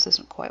to. This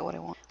isn't quite what I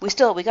want. We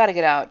got to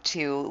get out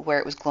to where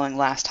it was glowing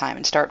last time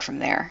and start from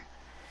there.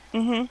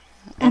 Mm-hmm.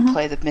 And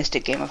play the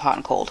mystic game of hot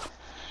and cold.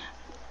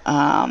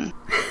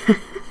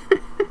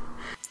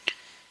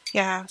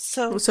 Yeah.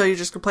 So So you're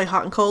just gonna play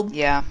hot and cold?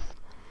 Yeah.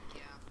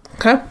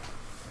 Okay.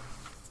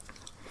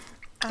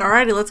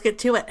 Alrighty, let's get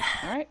to it.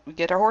 All right, we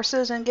get our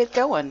horses and get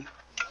going.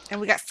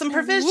 and we got some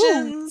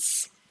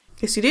provisions.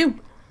 Yes, you do.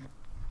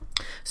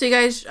 So you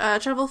guys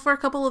travel for a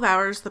couple of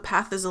hours. The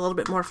path is a little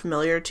bit more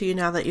familiar to you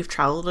now that you've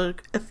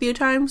traveled a few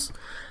times.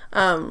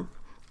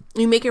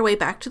 You make your way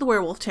back to the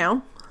werewolf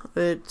town.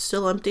 It's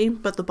still empty,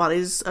 but the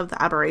bodies of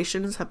the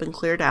aberrations have been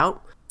cleared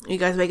out. You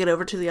guys make it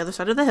over to the other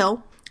side of the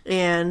hill,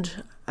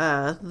 and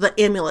the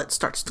amulet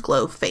starts to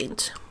glow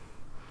faint.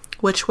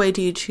 Which way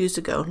do you choose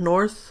to go?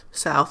 North,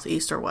 south,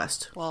 east, or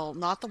west? Well,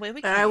 not the way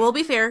we. I will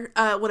be fair.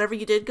 Whenever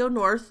you did go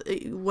north,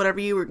 whatever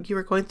you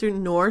were going through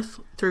north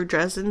through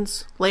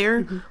Dresden's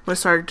lair, when it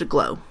started to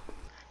glow.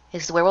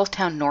 Is the werewolf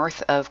town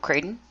north of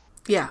Creighton?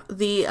 Yeah,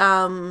 the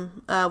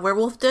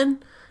werewolf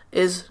den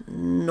is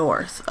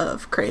north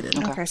of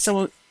Creighton. Okay,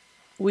 so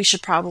we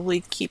should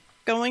probably keep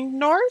going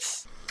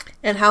north.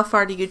 And how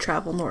far do you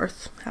travel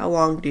north? How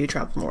long do you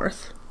travel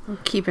north?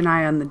 Keep an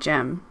eye on the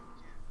gem.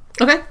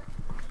 Okay.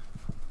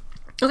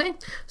 Okay,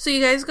 so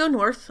you guys go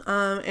north,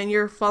 and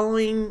you're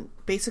following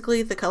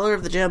basically the color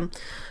of the gem.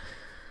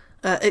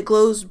 It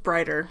glows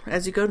brighter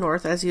as you go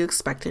north, as you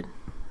expected.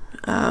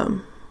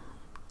 And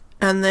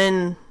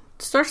then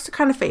starts to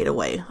kind of fade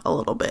away a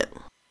little bit.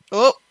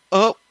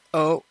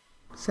 Oh.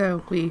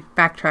 So we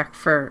backtrack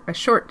for a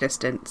short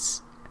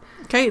distance.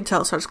 Okay,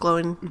 until it starts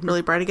glowing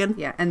really bright again.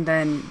 Yeah, and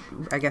then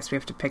I guess we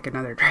have to pick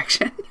another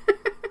direction.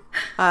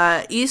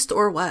 East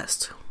or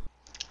west?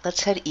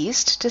 Let's head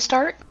east to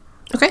start.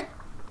 Okay.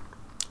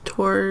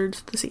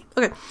 Towards the sea.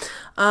 Okay.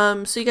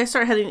 So you guys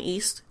start heading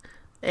east,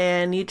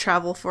 and you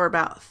travel for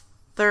about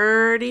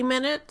 30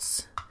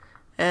 minutes,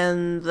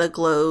 and the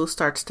glow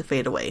starts to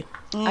fade away.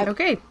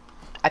 Okay.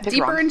 I picked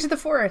Deeper wrong. into the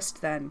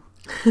forest then.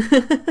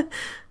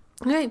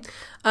 Okay.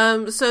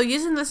 So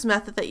using this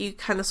method that you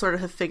kind of sort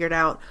of have figured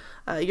out,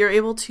 you're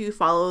able to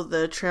follow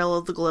the trail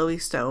of the glowy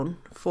stone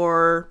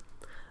for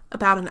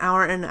about an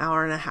hour and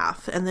a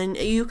half. And then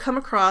you come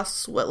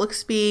across what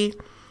looks to be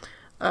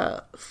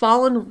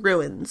fallen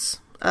ruins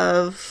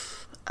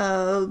of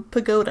a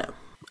pagoda.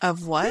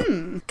 Of what?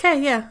 Okay,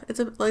 yeah.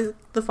 It's like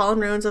the fallen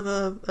ruins of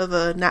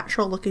a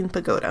natural looking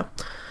pagoda.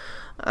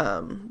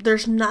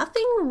 There's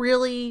nothing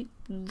really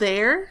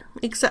there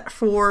except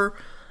for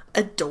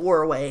a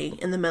doorway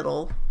in the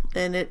middle,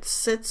 and it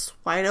sits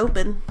wide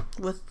open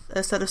with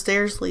a set of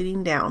stairs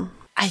leading down.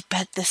 I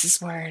bet this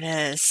is where it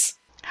is.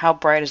 How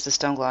bright is the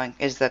stone glowing?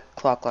 Is the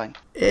clock glowing?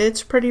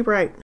 It's pretty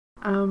bright.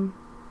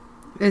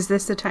 Is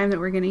this the time that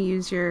we're going to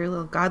use your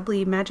little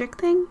godly magic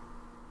thing,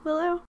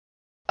 Willow?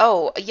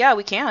 Oh, yeah,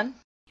 we can.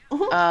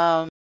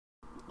 Well,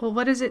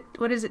 what does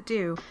it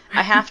do?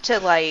 I have to,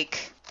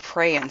 like,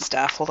 pray and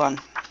stuff. Hold on.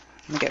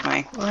 Let me get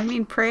my... Well, I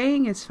mean,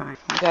 praying is fine.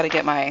 I gotta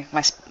get my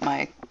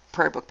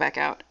prayer book back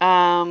out.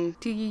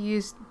 Do you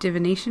use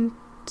divination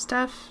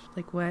stuff?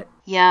 Like what?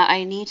 Yeah,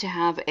 I need to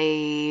have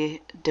a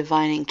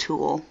divining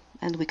tool,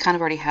 and we kind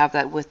of already have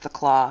that with the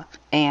claw.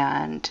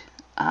 And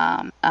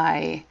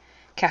I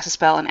cast a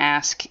spell and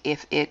ask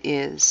if it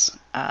is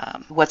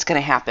what's going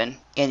to happen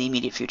in the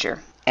immediate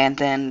future, and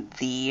then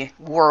the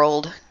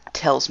world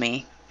tells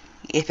me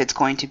if it's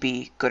going to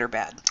be good or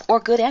bad, or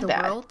good and The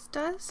bad. world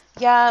does?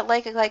 Yeah,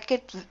 like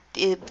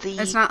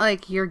It's not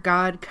like your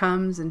god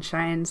comes and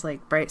shines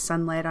like bright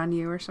sunlight on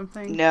you or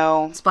something?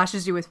 No,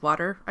 Splashes you with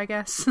water, I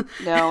guess.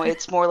 no,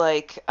 it's more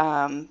like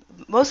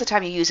most of the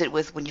time you use it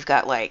with when you've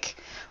got like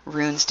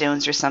rune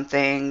stones or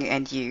something,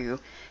 and you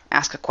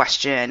ask a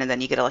question, and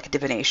then you get like a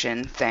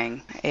divination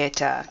thing.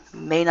 It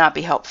may not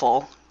be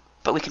helpful,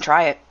 but we can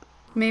try it.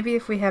 Maybe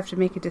if we have to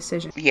make a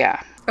decision.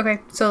 Yeah. Okay,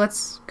 so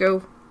let's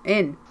go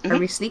in. Are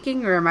we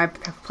sneaking or am I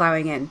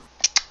plowing in?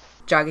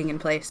 Jogging in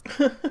place.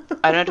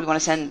 I don't know. Do we want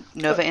to send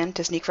Nova in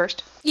to sneak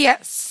first?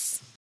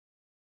 Yes.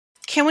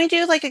 Can we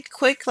do like a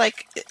quick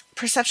like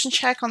perception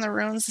check on the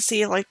ruins to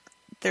see like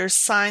there's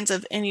signs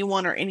of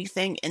anyone or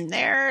anything in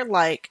there?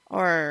 Like,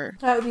 or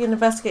That would be an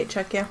investigate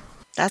check, yeah.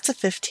 that's a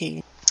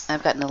 15.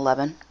 I've got an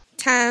 11.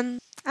 10.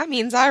 That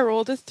means I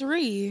rolled a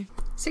 3.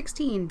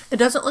 16. It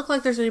doesn't look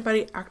like there's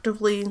anybody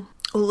actively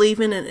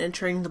leaving and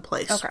entering the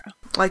place. Okay.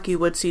 Like you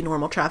would see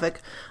normal traffic.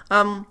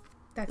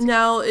 That's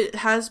Now, it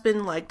has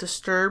been, like,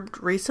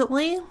 disturbed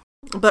recently,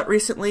 but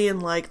recently in,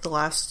 like, the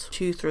last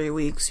 2-3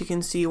 weeks, you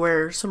can see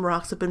where some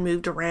rocks have been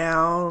moved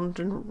around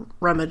and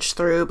rummaged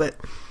through, but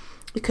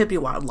it could be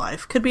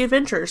wildlife. Could be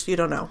adventurers, you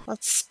don't know.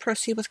 Let's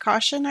proceed with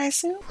caution, I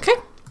assume. Okay.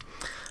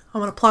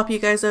 I'm going to plop you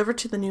guys over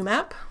to the new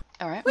map.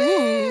 All right.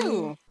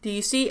 Woo! Do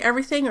you see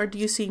everything, or do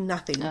you see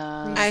nothing?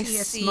 I see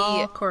a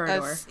small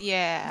corridor.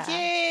 Yeah.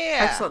 Yeah.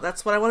 Excellent.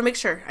 That's what I want to make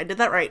sure. I did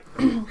that right.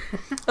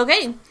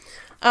 Okay.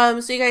 So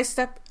you guys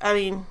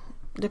depending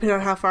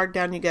on how far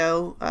down you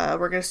go, we're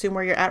going to assume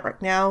where you're at right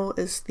now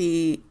is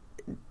the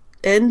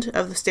end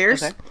of the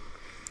stairs. Okay.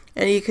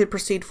 And you could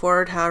proceed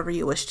forward however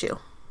you wish to.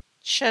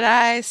 Should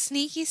I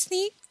sneaky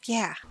sneak?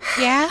 Yeah.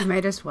 Yeah. You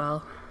might as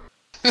well.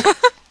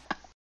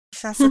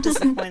 Sounds so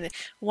disappointed.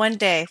 One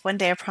day,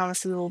 I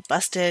promise we will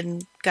bust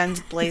in guns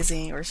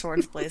blazing or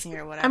swords blazing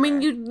or whatever. I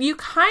mean, you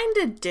kind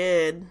of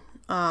did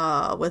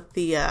with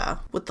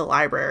the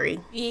library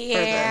or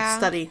Yeah. the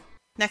study.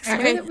 next I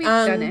know time. that we've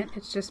done it.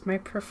 It's just my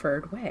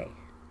preferred way.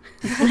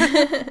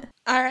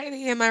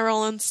 Alrighty, am I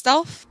rolling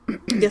stealth?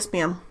 Yes,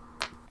 ma'am.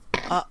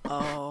 Uh-oh.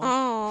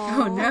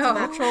 Oh. Oh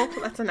no.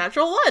 That's a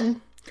natural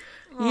one.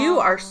 You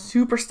are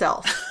super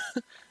stealth.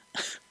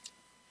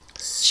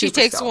 She Super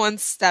takes stealth. one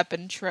step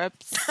and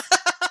trips.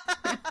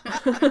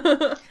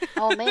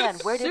 Oh man,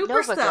 where did Super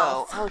Nova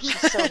stealth. go? Oh,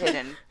 she's so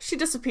hidden. She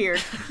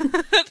disappeared.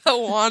 The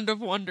wand of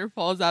wonder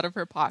falls out of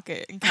her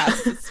pocket and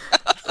casts a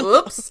spell.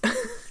 Oops.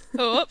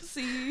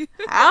 Oopsie.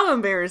 How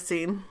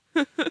embarrassing.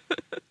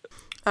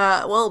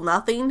 Well,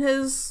 nothing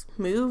has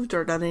moved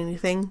or done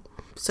anything,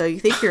 so you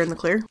think you're in the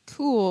clear.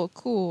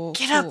 Cool.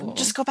 Get up.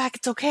 Just go back.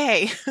 It's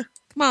okay.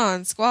 Come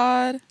on,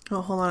 squad.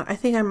 Oh, hold on. I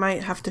think I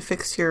might have to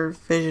fix your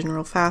vision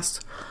real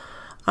fast.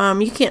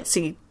 You can't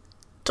see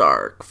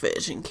dark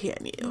vision,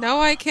 can you? No,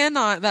 I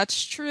cannot.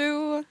 That's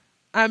true.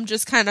 I'm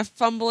just kind of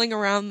fumbling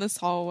around this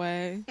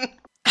hallway. There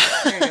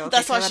you go. Okay,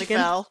 That's try why that she again.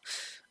 fell.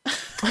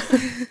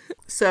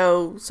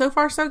 So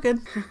far, so good.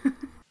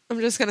 I'm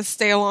just gonna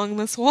stay along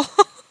this wall.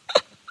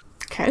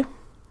 Okay.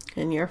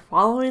 And you're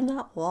following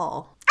that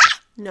wall.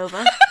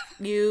 Nova,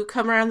 you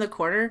come around the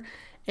corner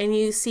and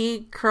you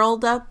see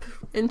curled up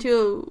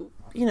into,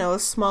 a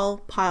small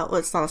pile. Well,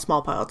 it's not a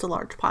small pile, it's a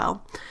large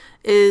pile.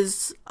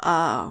 It's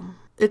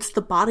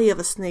the body of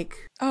a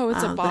snake. Oh,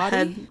 it's a The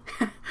body?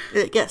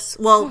 head- yes.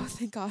 Well, Oh,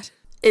 thank God.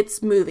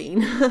 it's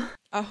moving.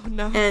 Oh,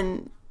 no.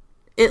 And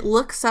it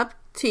looks up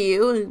to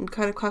you and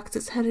kind of cocks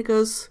its head and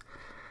goes,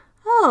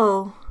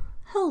 "Oh,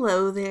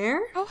 hello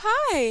there. Oh,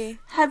 hi.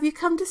 Have you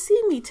come to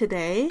see me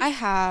today?" I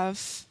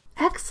have.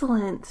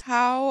 Excellent.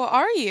 How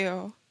are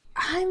you?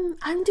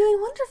 I'm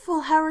doing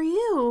wonderful. How are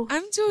you?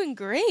 I'm doing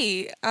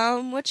great.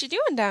 What you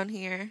doing down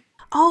here?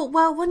 Oh,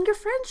 well, when your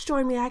friends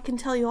join me, I can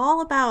tell you all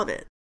about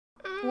it.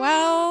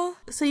 Well,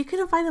 So you can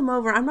invite them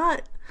over.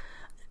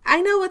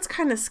 I know it's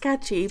kind of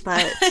sketchy,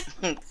 but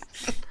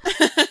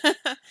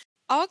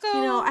I'll go.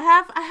 you know, I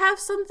have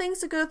some things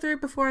to go through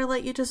before I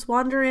let you just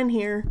wander in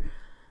here.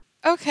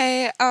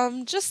 Okay,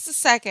 just a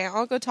second.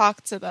 I'll go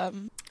talk to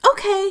them.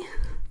 Okay.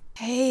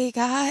 Hey,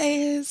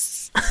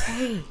 guys.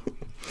 Hey.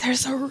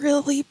 There's a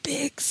really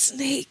big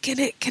snake and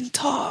it can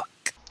talk.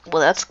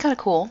 Well, that's kind of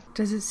cool.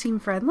 Does it seem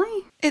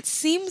friendly? It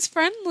seems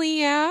friendly,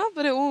 yeah,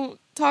 but it won't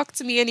talk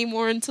to me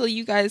anymore until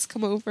you guys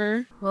come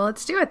over. Well,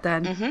 let's do it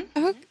then.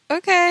 Mm-hmm.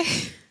 Okay.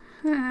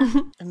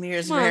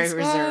 Amir's Come on, very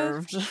Squad.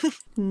 reserved.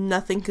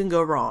 Nothing can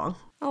go wrong.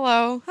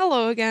 Hello.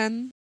 Hello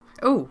again.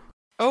 Oh,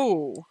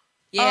 Oh.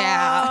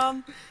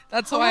 Yeah.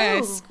 That's why I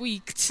hello.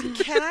 squeaked.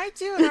 Can I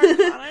do an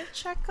Arcana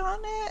check on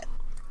it?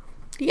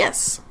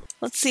 Yes.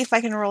 Let's see if I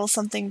can roll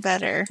something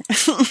better.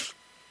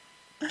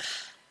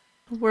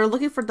 We're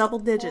looking for double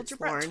digits, Hold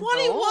your breath.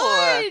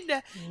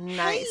 Lauren. 21!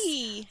 Nice.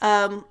 Hey.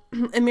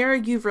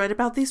 Amira, you've read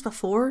about these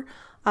before.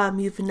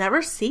 You've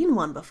never seen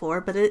one before,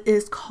 but it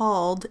is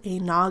called a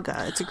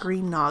naga. It's a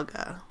green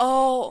naga.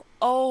 Are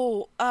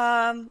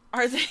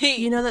they...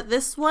 You know that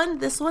this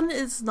one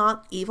is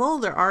not evil.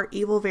 There are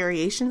evil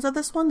variations of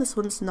this one. This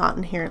one's not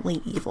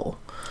inherently evil.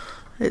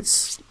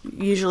 It's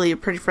usually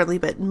pretty friendly,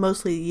 but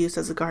mostly used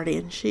as a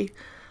guardian.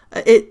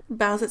 It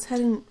bows its head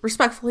and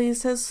respectfully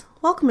says,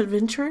 "Welcome,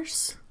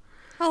 adventurers.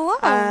 Hello.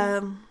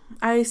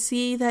 I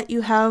see that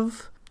you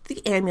have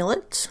the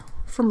amulet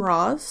from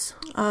Roz,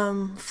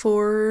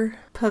 for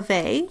Pave.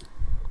 I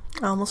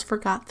almost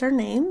forgot their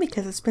name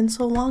because it's been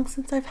so long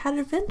since I've had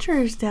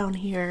adventurers down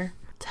here.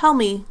 Tell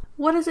me,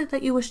 what is it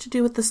that you wish to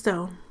do with the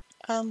stone?"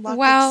 Unlock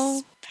Well-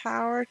 its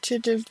power to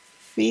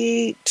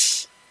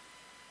defeat...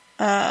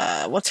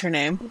 what's her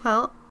name?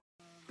 Well,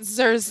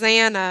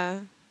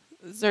 Zerzana.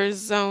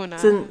 Zerzona.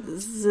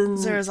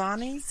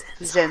 Zerzani?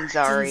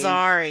 Zenzari.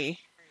 Zenzari.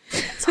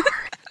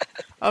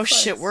 Oh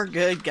shit, we're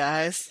good,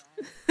 guys.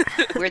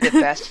 We're the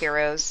best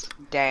heroes.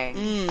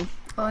 Dang.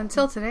 well,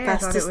 until today I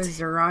thought it Fastest. was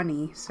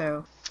Zerani,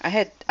 so... I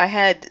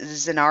had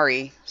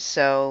Zenari,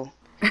 so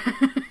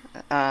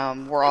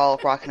we're all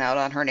rocking out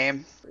on her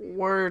name.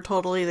 We're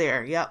totally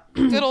there. Yep.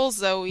 Good old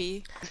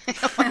Zoe.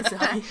 That's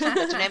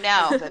her name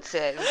now. That's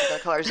it. We're gonna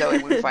call her Zoe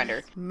when we find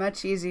her.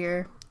 Much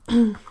easier.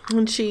 And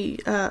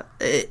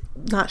it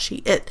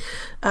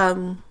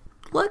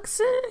looks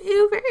at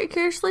you very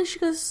curiously.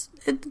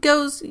 It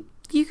goes,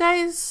 "You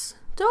guys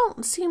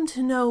don't seem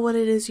to know what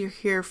it is you're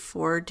here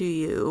for, do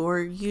you? Or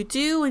you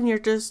do and you're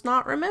just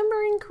not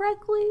remembering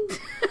correctly?"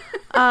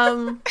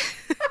 No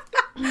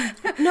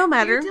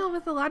matter. You deal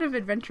with a lot of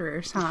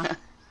adventurers, huh?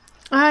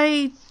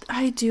 I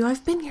do.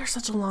 I've been here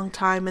such a long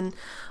time, and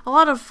a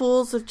lot of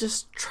fools have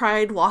just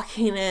tried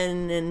walking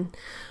in and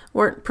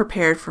weren't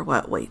prepared for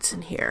what waits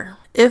in here.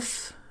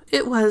 If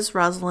it was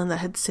Rosalind that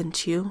had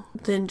sent you,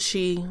 then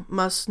she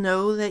must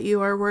know that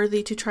you are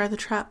worthy to try the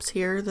traps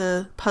here,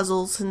 the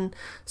puzzles, and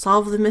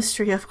solve the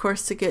mystery, of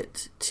course, to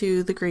get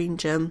to the green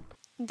gem.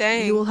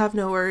 Dang. You will have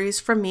no worries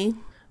from me,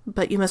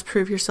 but you must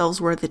prove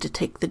yourselves worthy to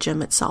take the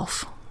gem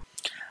itself.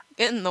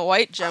 Getting the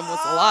white gem was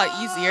a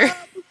lot easier.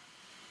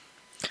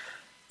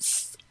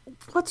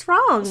 What's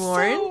wrong,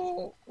 Lauren?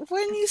 So,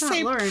 when you It's not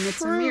say Lauren,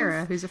 it's prove-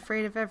 Amira, who's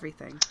afraid of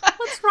everything.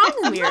 What's wrong,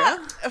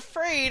 Amira?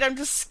 afraid, I'm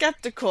just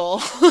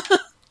skeptical.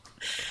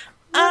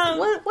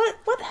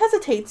 What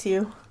hesitates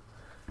you?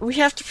 We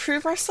have to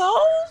prove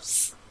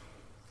ourselves?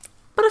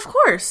 But of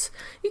course,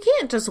 you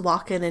can't just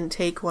walk in and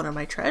take one of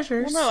my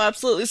treasures. Well, no,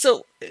 absolutely.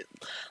 So,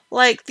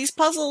 like, these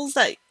puzzles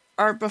that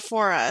are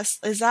before us,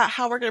 is that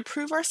how we're going to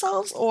prove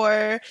ourselves?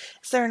 Or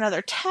is there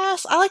another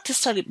test? I like to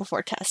study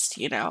before tests,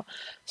 you know.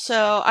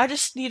 So, I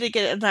just need to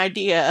get an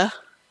idea.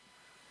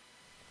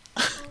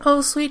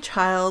 Oh, sweet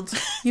child,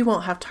 you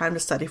won't have time to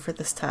study for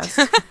this test.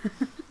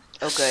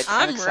 Oh, good.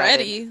 I'm excited.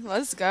 ready.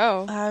 Let's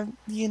go.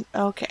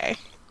 Okay.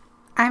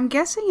 I'm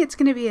guessing it's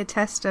going to be a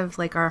test of,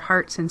 like, our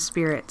hearts and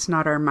spirits,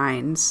 not our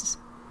minds.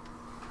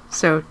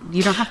 So,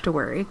 you don't have to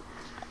worry.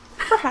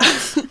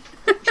 Perhaps.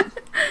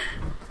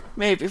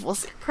 Maybe we'll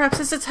see. Perhaps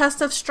it's a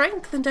test of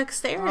strength and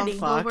dexterity. Oh,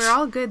 fuck. Well, we're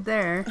all good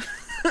there.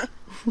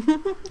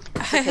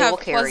 I have we'll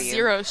carry you.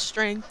 +0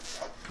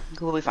 strength.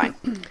 We'll be fine.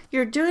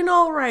 You're doing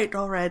all right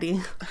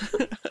already.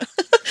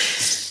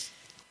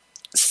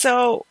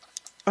 So,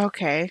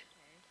 okay.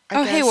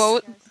 I Hey, guess-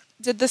 what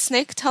did the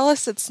snake tell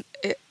us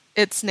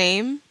its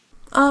name?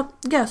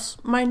 Yes,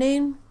 my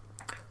name...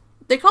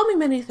 They call me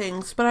many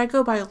things, but I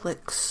go by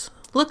Lix.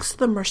 Lix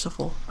the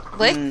Merciful.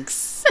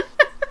 Lix?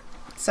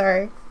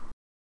 Sorry.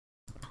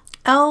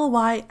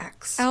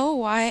 Lyx.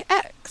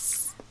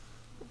 Lyx.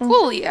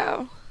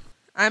 Coolio.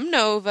 I'm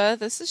Nova.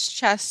 This is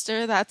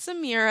Chester. That's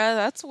Amira.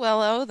 That's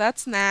Willow.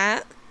 That's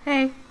Nat.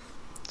 Hey.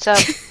 So,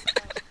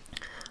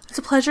 It's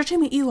a pleasure to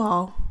meet you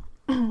all.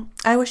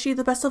 I wish you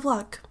the best of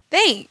luck.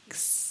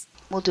 Thanks.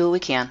 We'll do what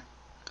we can.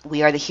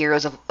 We are the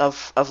heroes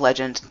of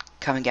legend.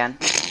 Come again.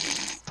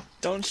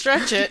 Don't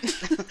stretch it.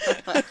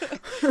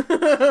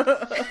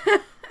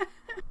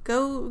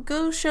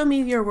 Go show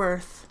me your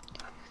worth.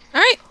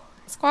 All right,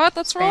 squad,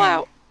 let's roll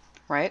out.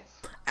 Right?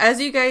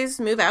 As you guys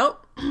move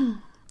out,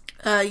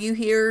 you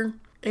hear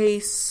a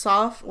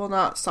soft, well,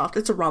 not soft,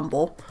 it's a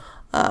rumble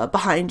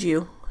behind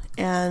you,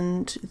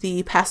 and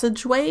the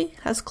passageway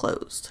has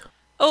closed.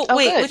 Oh, Oh,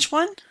 wait, good. which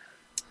one?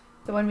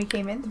 The one we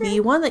came in through? The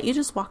one that you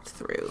just walked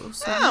through.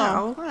 So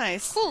Oh, now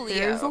nice.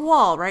 there's a Coolio.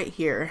 wall right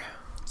here.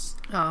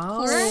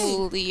 Oh.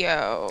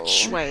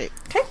 Coolio. Wait.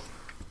 Okay.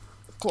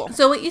 Cool.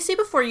 So what you see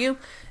before you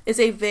is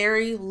a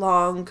very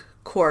long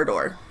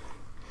corridor.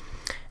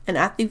 And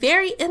at the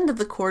very end of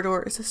the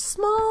corridor is a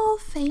small,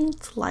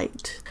 faint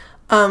light.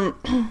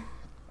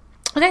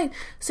 Okay,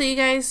 so you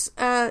guys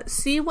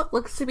see what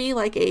looks to be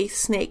like a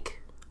snake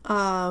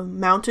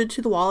mounted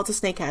to the wall. It's a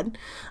snake head.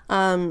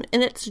 In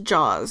its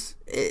jaws,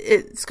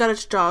 it's got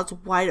its jaws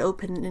wide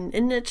open, and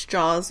in its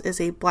jaws is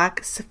a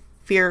black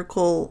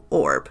spherical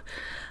orb.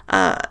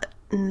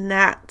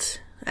 Nat,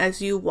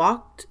 as you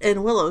walked,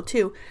 and Willow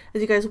too,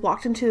 as you guys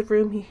walked into the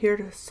room, you heard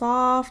a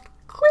soft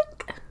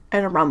click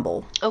and a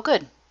rumble. Oh,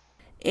 good.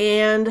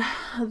 And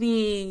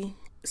the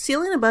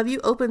ceiling above you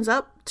opens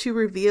up to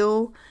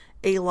reveal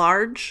a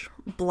large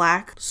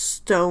black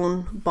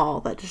stone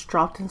ball that just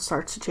dropped and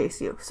starts to chase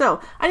you. So,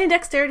 I need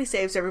dexterity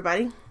saves,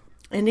 everybody.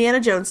 Indiana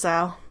Jones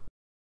style.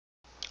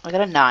 I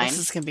got a 9. This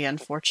is going to be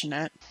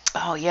unfortunate.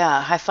 Oh,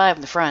 yeah. High five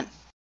in the front.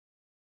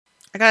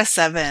 I got a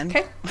 7.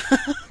 Okay.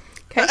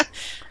 Okay.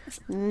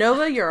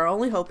 Nova, you're our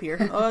only hope here.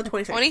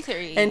 23.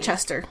 23. And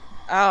Chester.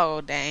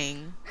 Oh,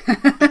 dang.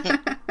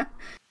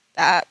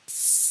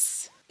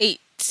 That's 8.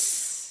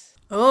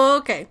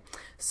 Okay.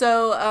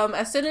 So,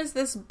 as soon as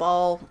this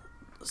ball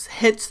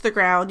hits the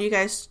ground, you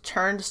guys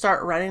turn to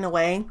start running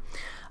away.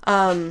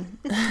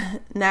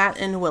 Nat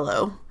and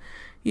Willow,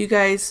 you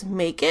guys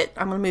make it.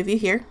 I'm going to move you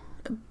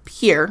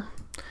here.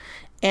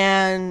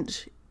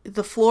 And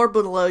the floor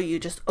below you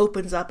just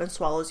opens up and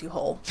swallows you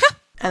whole.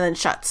 And then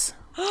shuts.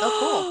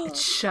 Oh, It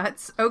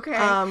shuts. Okay.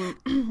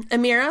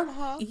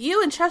 Amira,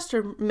 you and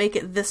Chester make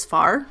it this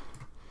far,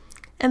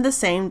 and the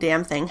same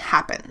damn thing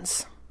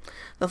happens.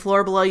 The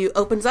floor below you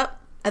opens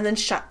up and then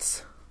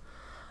shuts.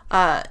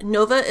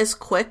 Nova is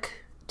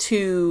quick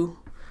to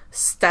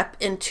step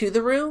into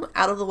the room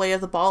out of the way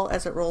of the ball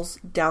as it rolls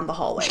down the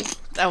hallway.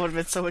 That would have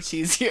been so much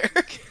easier.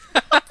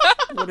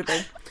 Would have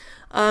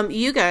been.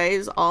 You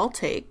guys all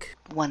take...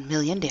 cool. 1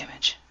 million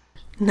damage.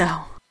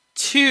 No.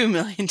 2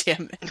 million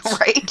damage.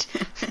 Right?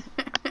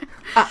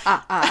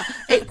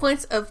 8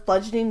 points of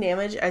bludgeoning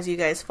damage as you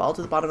guys fall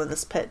to the bottom of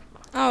this pit.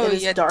 Oh, It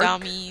is you dark.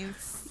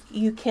 dummies.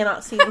 You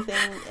cannot see anything.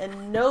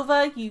 And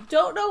Nova, you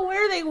don't know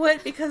where they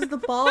went because the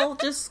ball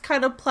just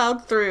kind of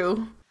plowed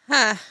through.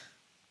 Huh.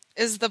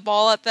 Is the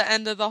ball at the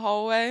end of the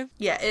hallway?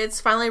 Yeah, it's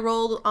finally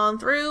rolled on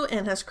through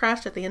and has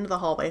crashed at the end of the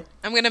hallway.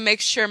 I'm gonna make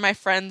sure my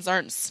friends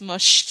aren't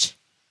smushed.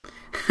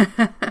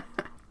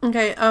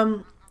 Okay,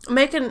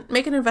 make an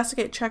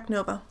investigate check,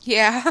 Nova.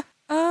 Yeah.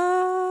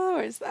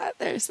 Where's that?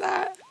 There's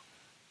that.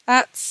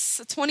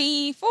 That's a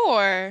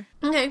 24.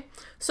 Okay,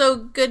 so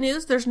good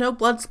news, there's no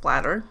blood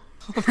splatter.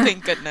 Oh,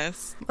 thank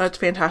goodness. That's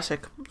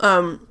fantastic.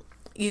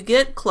 You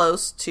get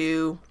close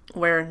to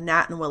where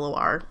Nat and Willow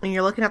are, and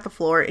you're looking at the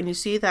floor, and you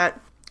see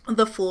that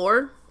the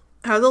floor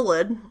has a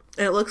lid, and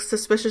it looks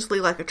suspiciously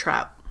like a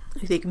trap.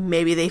 You think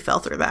maybe they fell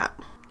through that.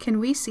 Can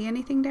we see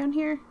anything down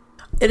here?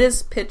 It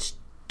is pitch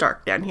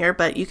dark down here,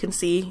 but you can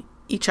see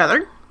each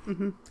other.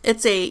 Mm-hmm.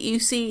 You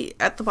see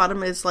at the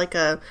bottom is like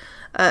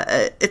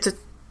it's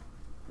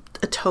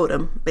a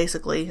totem,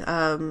 basically.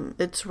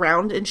 It's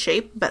round in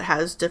shape, but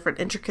has different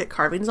intricate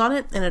carvings on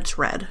it, and it's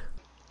red.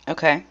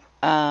 Okay.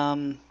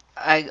 I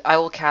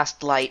will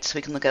cast light so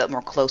we can look at it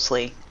more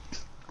closely.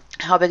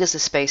 How big is the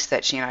space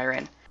that she and I are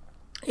in?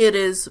 It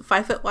is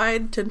 5 foot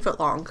wide, 10 foot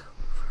long.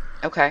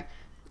 Okay.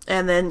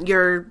 And then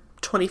you're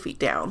 20 feet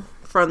down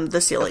from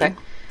the ceiling. Okay.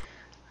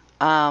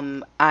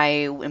 I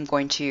am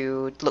going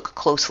to look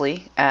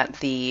closely at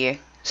the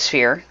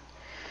sphere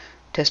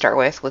to start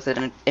with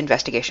an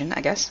investigation, I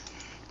guess.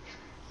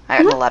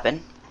 I got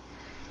an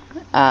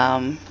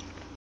 11.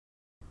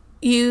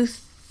 You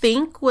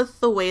think with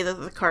the way that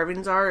the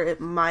carvings are, it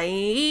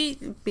might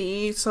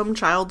be some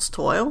child's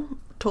toy.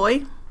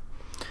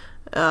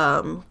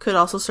 Could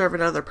also serve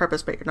another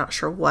purpose, but you're not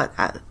sure what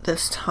at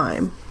this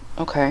time.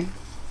 Okay.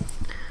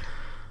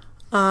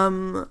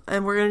 And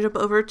we're gonna jump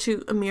over to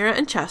Amira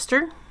and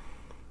Chester.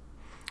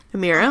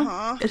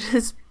 Amira, It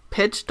is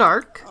pitch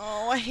dark.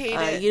 Oh, I hate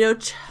it. You know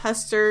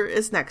Chester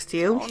is next to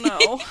you. Oh,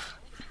 no.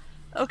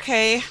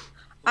 Okay.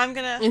 I'm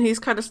gonna... And he's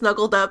kind of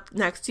snuggled up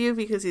next to you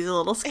because he's a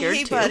little scared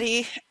Hey, too.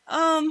 buddy.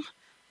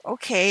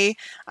 Okay.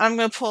 I'm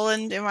gonna pull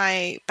into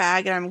my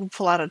bag and I'm gonna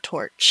pull out a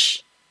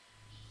torch.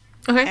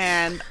 Okay.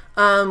 And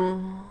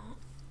I'm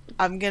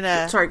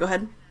gonna Sorry, go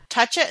ahead.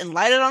 touch it and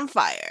light it on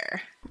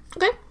fire.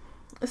 Okay.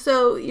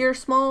 So your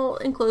small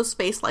enclosed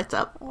space lights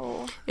up.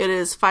 Oh, It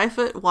is 5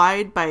 foot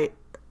wide by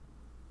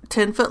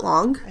 10 foot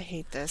long. I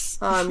hate this.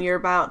 You're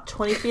about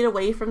 20 feet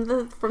away from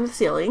the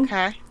ceiling,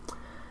 Okay.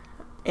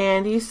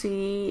 and you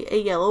see a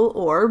yellow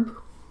orb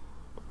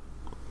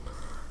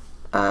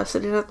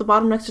sitting at the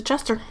bottom next to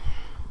Chester.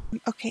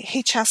 Okay.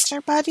 Hey,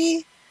 Chester,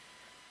 buddy.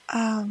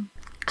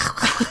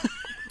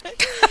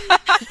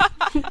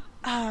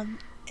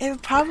 It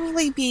would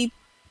probably be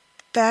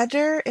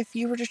better if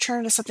you were to turn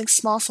into something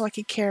small so I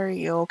could carry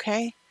you,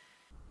 okay?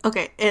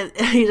 Okay, and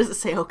he doesn't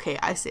say okay,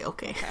 I say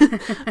okay.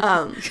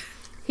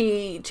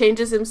 He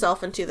changes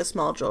himself into the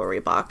small jewelry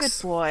Good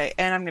box. boy.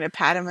 And I'm going to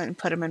pat him and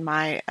put him in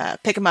my,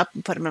 pick him up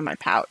and put him in my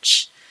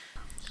pouch.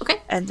 Okay,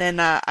 And then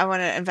I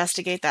want to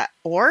investigate that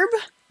orb.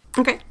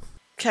 okay.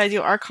 Can I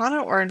do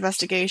Arcana or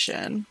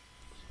Investigation?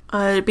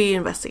 It'd be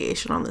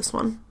investigation on this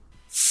one.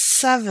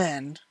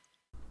 7.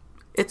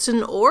 It's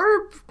an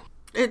orb.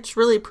 It's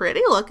really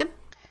pretty looking.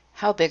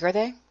 How big are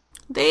they?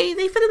 They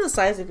fit in the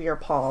size of your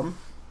palm.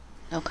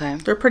 Okay.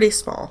 They're pretty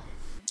small.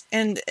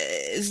 And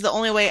is the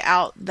only way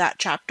out that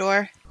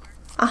trapdoor?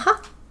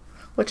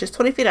 Which is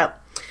 20 feet out.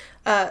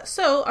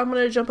 So I'm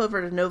going to jump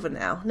over to Nova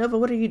now. Nova,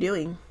 what are you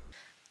doing?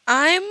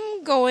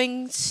 I'm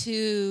going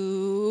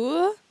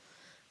to...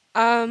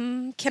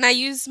 can I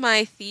use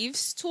my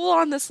thieves tool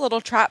on this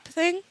little trap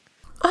thing?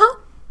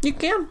 You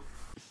can.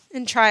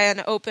 And try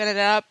and open it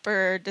up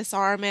or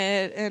disarm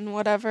it and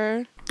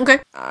whatever? Okay.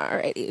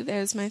 Alrighty,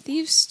 there's my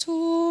thieves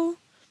tool.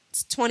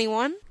 It's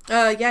 21.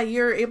 Yeah,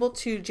 you're able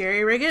to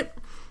jerry-rig it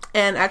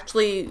and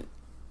actually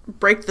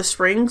break the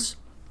springs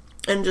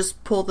and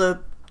just pull the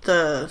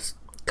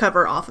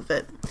cover off of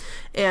it.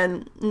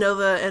 And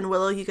Nova and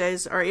Willow, you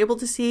guys are able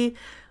to see...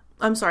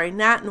 I'm sorry,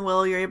 Nat and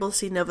Willow, you're able to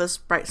see Nova's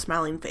bright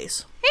smiling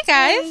face. Hey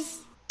guys!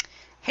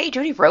 Hey, do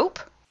you need rope?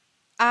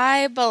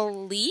 I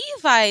believe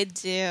I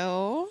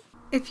do.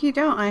 If you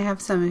don't, I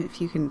have some if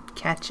you can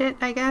catch it,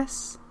 I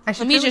guess. I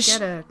should Let me really just-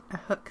 get a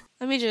hook.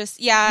 Let me just...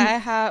 Yeah, I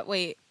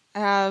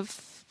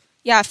have...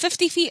 Yeah,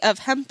 50 feet of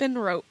hempen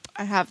rope.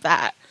 I have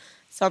that.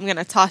 So I'm going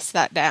to toss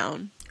that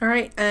down. All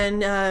right,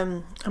 and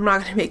I'm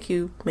not going to make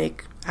you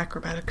make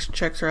acrobatics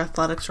checks or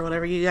athletics or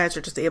whatever. You guys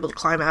are just able to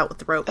climb out with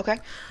the rope. Okay.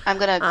 I'm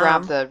gonna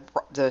grab the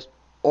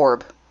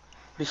orb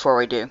before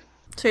we do.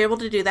 So you're able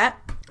to do that.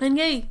 And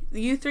yay,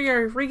 you three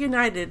are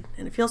reunited,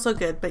 and it feels so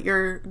good, but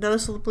you're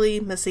noticeably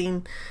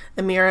missing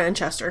Amira and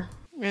Chester.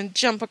 I'm going to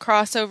jump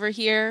across over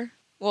here.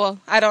 Well,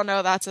 I don't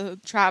know that's a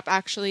trap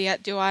actually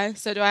yet, do I?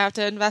 So do I have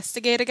to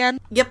investigate again?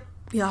 Yep,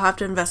 you'll have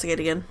to investigate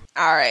again.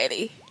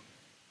 Alrighty.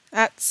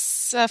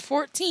 That's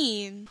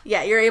 14.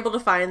 Yeah, you're able to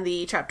find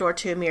the trapdoor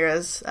to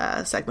Amira's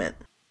segment.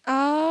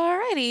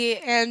 Alrighty.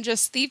 And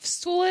just thieves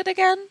tool it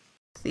again?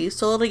 Thieves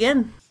stole it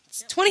again.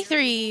 It's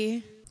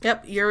 23.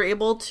 Yep, you're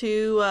able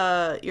to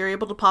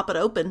pop it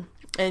open,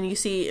 and you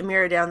see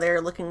Amira down there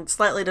looking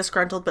slightly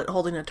disgruntled but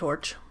holding a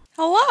torch.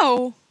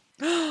 Hello.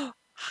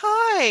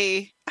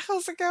 Hi.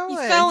 How's it going? You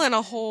fell in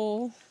a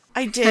hole.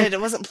 I did. It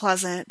wasn't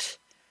pleasant.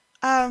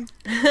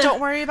 Don't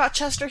worry about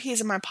Chester.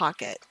 He's in my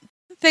pocket.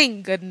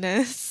 Thank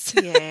goodness.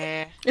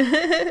 Yeah.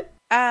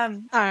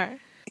 Alright.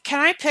 Can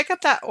I pick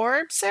up that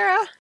orb,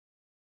 Sarah?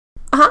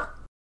 Uh-huh.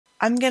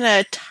 I'm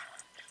gonna...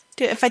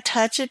 if I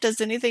touch it,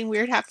 does anything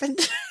weird happen?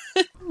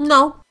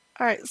 No.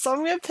 Alright, so I'm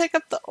gonna pick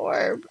up the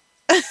orb.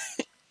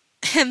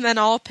 And then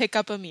I'll pick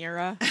up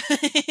Amira.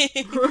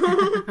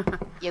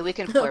 Yeah, we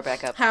can flare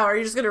back up. How are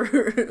you just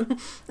gonna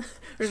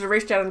just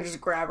reach down and just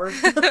grab her?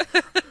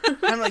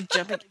 I'm like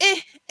jumping.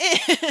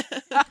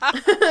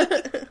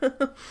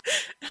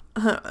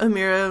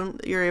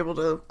 Amira, you're able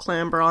to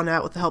clamber on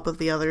out with the help of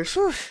the others.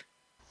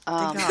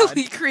 Thank God.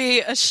 We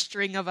create a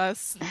string of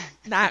us.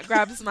 Nat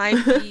grabs my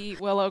feet.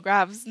 Willow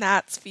grabs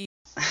Nat's feet.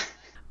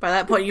 By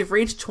that point, you've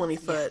reached 20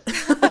 foot.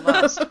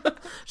 Almost.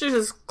 She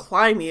just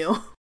climb you.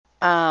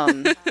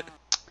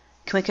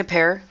 Can we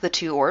compare the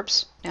two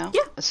orbs now?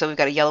 Yeah. So we've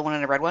got a yellow one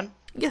and a red one.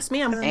 Yes,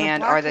 ma'am. And,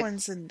 And the are black the-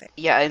 ones in there.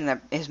 Yeah,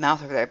 in his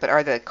mouth over there. But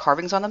are the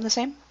carvings on them the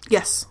same?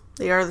 Yes,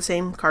 they are the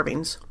same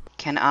carvings.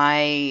 Can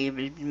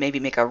I maybe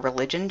make a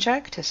religion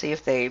check to see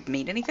if they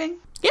mean anything?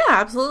 Yeah,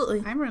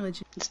 absolutely. I'm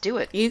religion. Let's do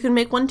it. You can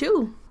make one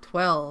too.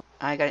 12.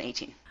 I got an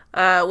 18.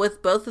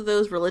 With both of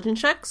those religion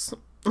checks,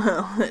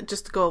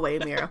 just to go away,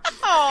 Amira.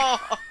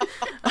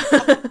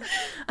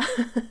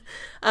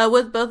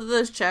 With both of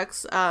those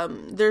checks,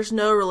 there's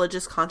no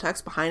religious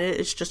context behind it.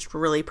 It's just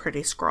really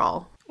pretty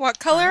scrawl. What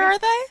color are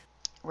they?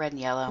 Red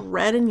and yellow.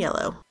 Red and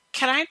yellow.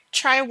 Can I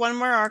try one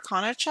more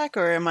Arcana check,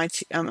 or am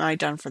I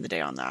done for the day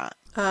on that?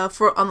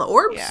 For on the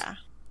orbs? Yeah.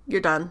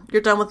 You're done.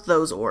 You're done with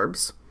those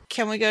orbs.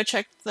 Can we go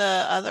check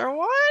the other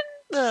one?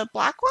 The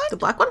black one? The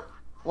black one?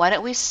 Why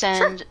don't we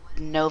send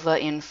Nova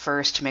in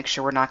first to make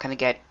sure we're not going to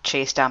get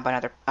chased down by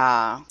another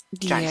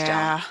giant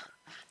stone?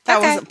 That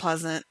Okay. wasn't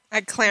pleasant.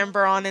 I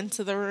clamber on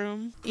into the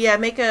room. Yeah,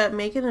 make an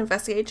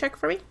investigate check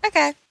for me.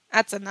 Okay.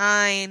 That's a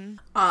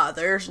 9.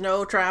 There's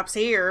no traps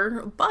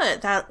here,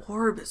 but that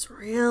orb is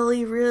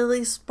really,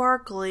 really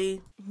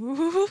sparkly.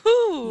 You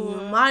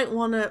Ooh. might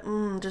want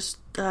to just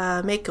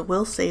make a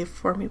will save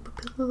for me.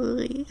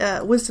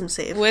 Wisdom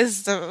save.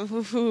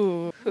 Wisdom.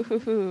 Ooh.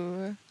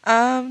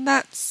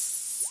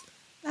 That's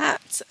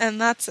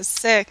a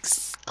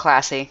 6.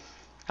 Classy.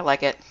 I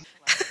like it.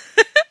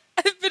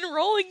 I've been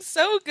rolling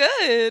so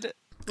good.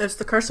 It's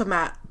the curse of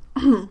Matt.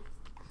 You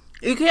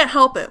can't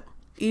help it.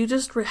 You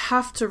just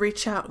have to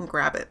reach out and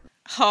grab it.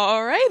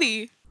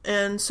 Alrighty.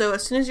 And so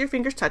as soon as your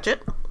fingers touch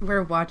it,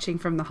 We're watching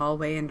from the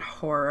hallway in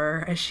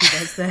horror as she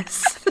does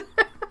this.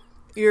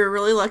 you're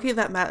really lucky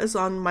that Matt is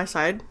on my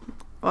side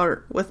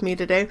or with me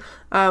today.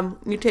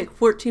 You take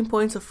 14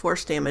 points of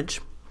force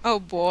damage. Oh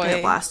boy. And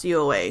it blasts you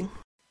away.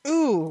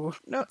 Ooh.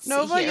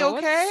 Nova, here, you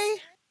okay?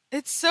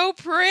 It's so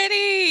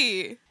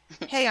pretty.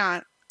 Hang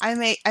on. I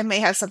may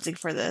have something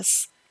for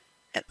this.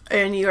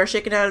 And you are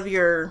shaken out of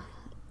your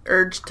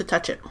urge to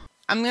touch it.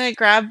 I'm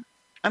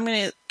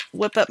gonna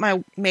whip up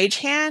my mage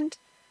hand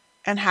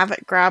and have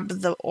it grab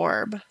the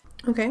orb.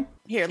 Okay.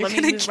 Here, You're let me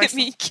gonna move get myself.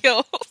 me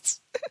killed.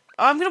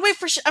 Oh, I'm gonna wait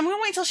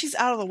till she's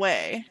out of the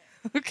way.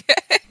 Okay.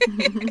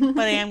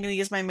 But I am gonna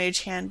use my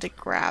mage hand to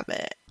grab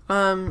it.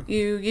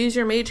 You use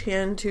your mage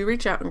hand to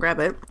reach out and grab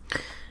it,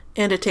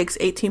 and it takes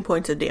 18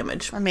 points of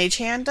damage. My mage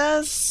hand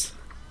does.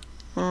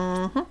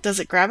 Mm-hmm. Does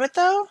it grab it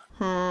though?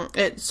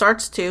 It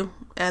starts to,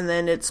 and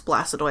then it's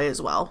blasted away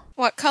as well.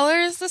 What color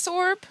is this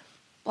orb?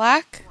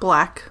 Black?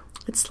 Black.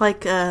 It's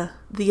like the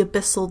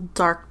abyssal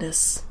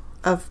darkness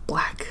of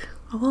black.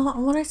 Well,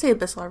 when I say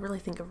abyssal, I really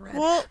think of red.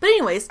 Well, but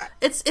anyways,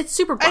 it's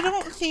super black. I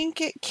don't think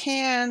it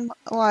can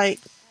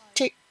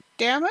take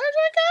damage.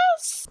 I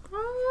guess.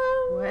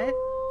 What?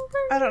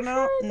 I don't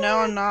know. No,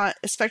 I'm not.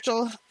 A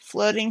spectral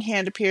floating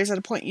hand appears at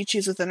a point you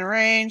choose within a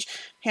range.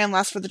 Hand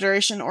lasts for the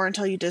duration or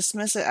until you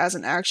dismiss it as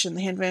an action.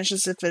 The hand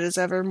vanishes if it is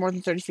ever more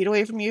than 30 feet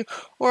away from you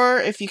or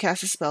if you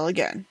cast a spell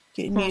again.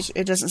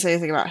 It doesn't say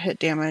anything about hit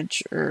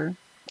damage or...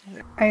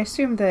 I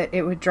assume that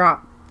it would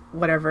drop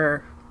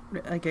whatever,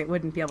 like it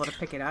wouldn't be able to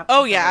pick it up.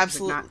 Oh, but yeah, it would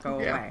absolutely. not go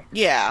away.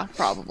 Yeah,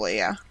 probably,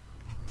 yeah.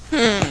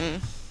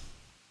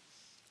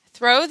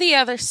 Throw the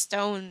other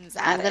stones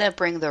at I'm it. gonna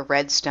bring the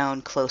red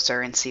stone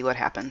closer and see what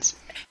happens.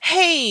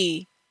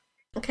 Hey!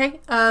 Okay,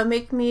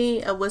 make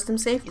me a wisdom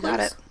save, please. You got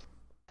it.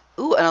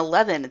 Ooh, an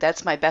 11.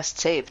 That's my best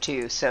save,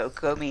 too, so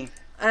go me.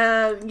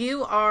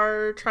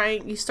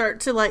 You start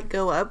to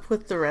go up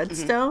with the red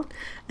stone,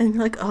 and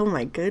you're like, oh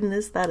my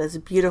goodness, that is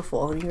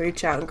beautiful. And you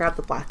reach out and grab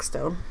the black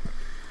stone.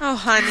 Oh,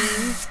 honey.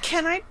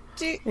 Can I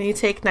do And you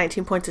take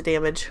 19 points of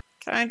damage.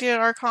 an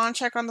Arcana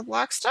check on the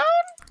Blackstone?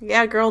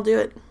 Yeah, girl, do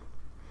it.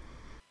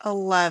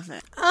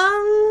 11.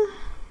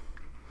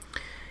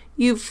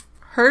 You've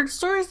heard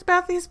stories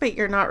about these, but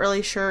you're not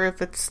really sure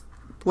if it's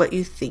what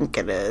you think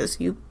it is.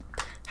 You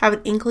have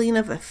an inkling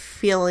of a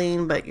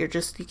feeling, but you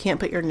can't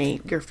put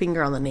your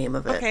finger on the name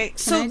of it. Okay,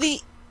 so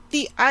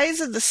the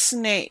eyes of the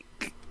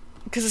snake,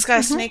 because it's got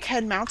a snake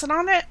head mounted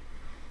on it,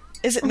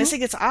 is it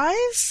missing its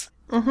eyes?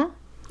 Oh.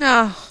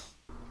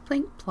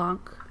 Plink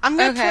plonk. I'm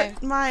gonna Okay.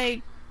 put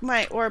my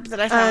orb that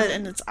I found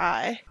in its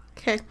eye.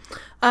 Okay.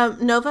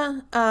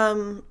 Nova,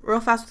 real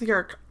fast with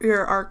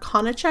your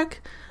Arcana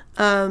check.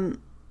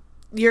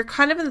 You're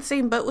kind of in the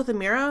same boat with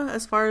Amira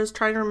as far as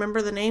trying to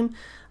remember the name,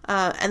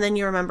 and then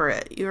you remember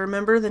it. You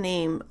remember the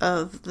name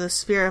of the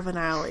Sphere of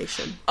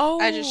Annihilation. Oh,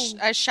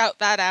 I shout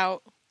that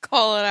out.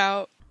 Call it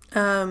out.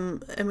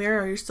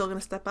 Amira, are you still going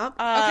to step up?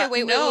 Okay,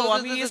 wait, No, wait,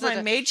 I'm gonna use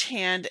my mage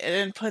hand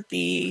and put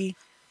the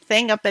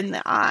thing up in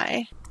the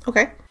eye.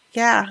 Okay.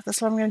 Yeah,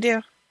 that's what I'm gonna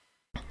do.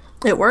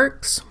 It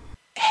works.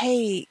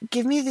 Hey,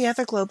 give me the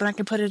other globe and I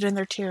can put it in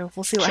there too.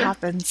 We'll see what Sure.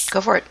 happens.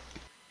 Go for it.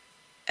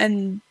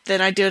 And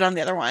then I do it on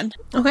the other one.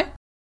 Okay.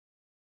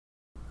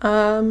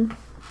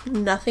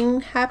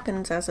 Nothing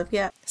happens as of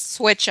yet.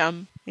 Switch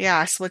them. Yeah,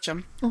 I switch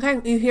them.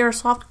 Okay, you hear a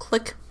soft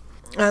click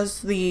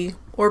as the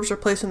orbs are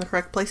placed in the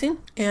correct placing,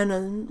 and a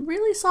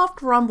really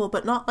soft rumble,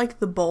 but not like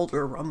the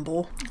boulder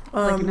rumble.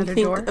 Like another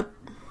door?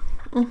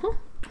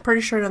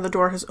 Pretty sure another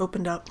door has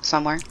opened up.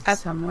 Somewhere.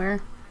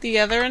 Somewhere. The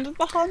other end of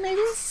the hall,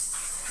 maybe?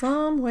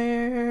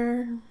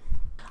 Somewhere.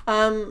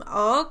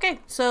 Okay,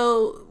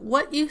 so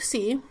what you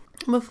see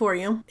before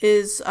you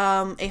is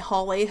a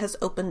hallway has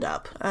opened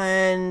up,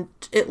 and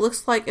it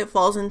looks like it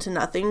falls into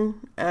nothing,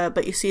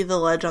 but you see the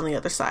ledge on the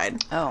other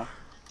side. Oh.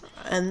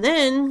 And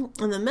then,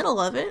 in the middle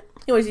of it,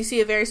 anyways, you see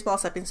a very small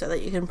stepping stone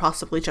that you can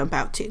possibly jump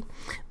out to.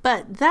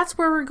 But that's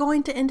where we're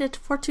going to end it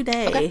for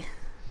today. Okay.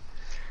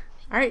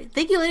 All right,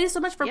 thank you ladies so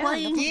much for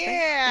playing.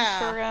 Yeah.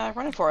 For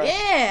running for it.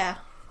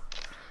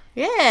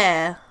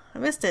 Yeah, I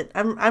missed it.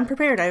 I'm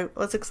prepared. I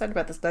was excited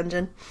about this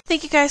dungeon.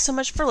 Thank you guys so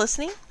much for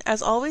listening.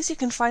 As always, you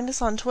can find us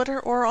on Twitter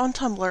or on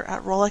Tumblr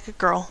at Roll Like a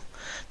Girl.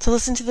 To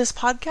listen to this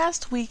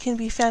podcast, we can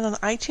be found on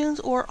iTunes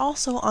or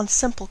also on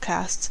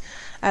Simplecast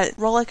at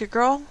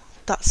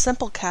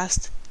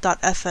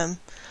rolllikeagirl.simplecast.fm.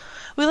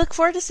 We look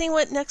forward to seeing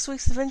what next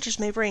week's adventures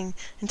may bring.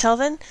 Until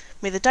then,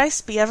 may the dice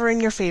be ever in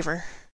your favor.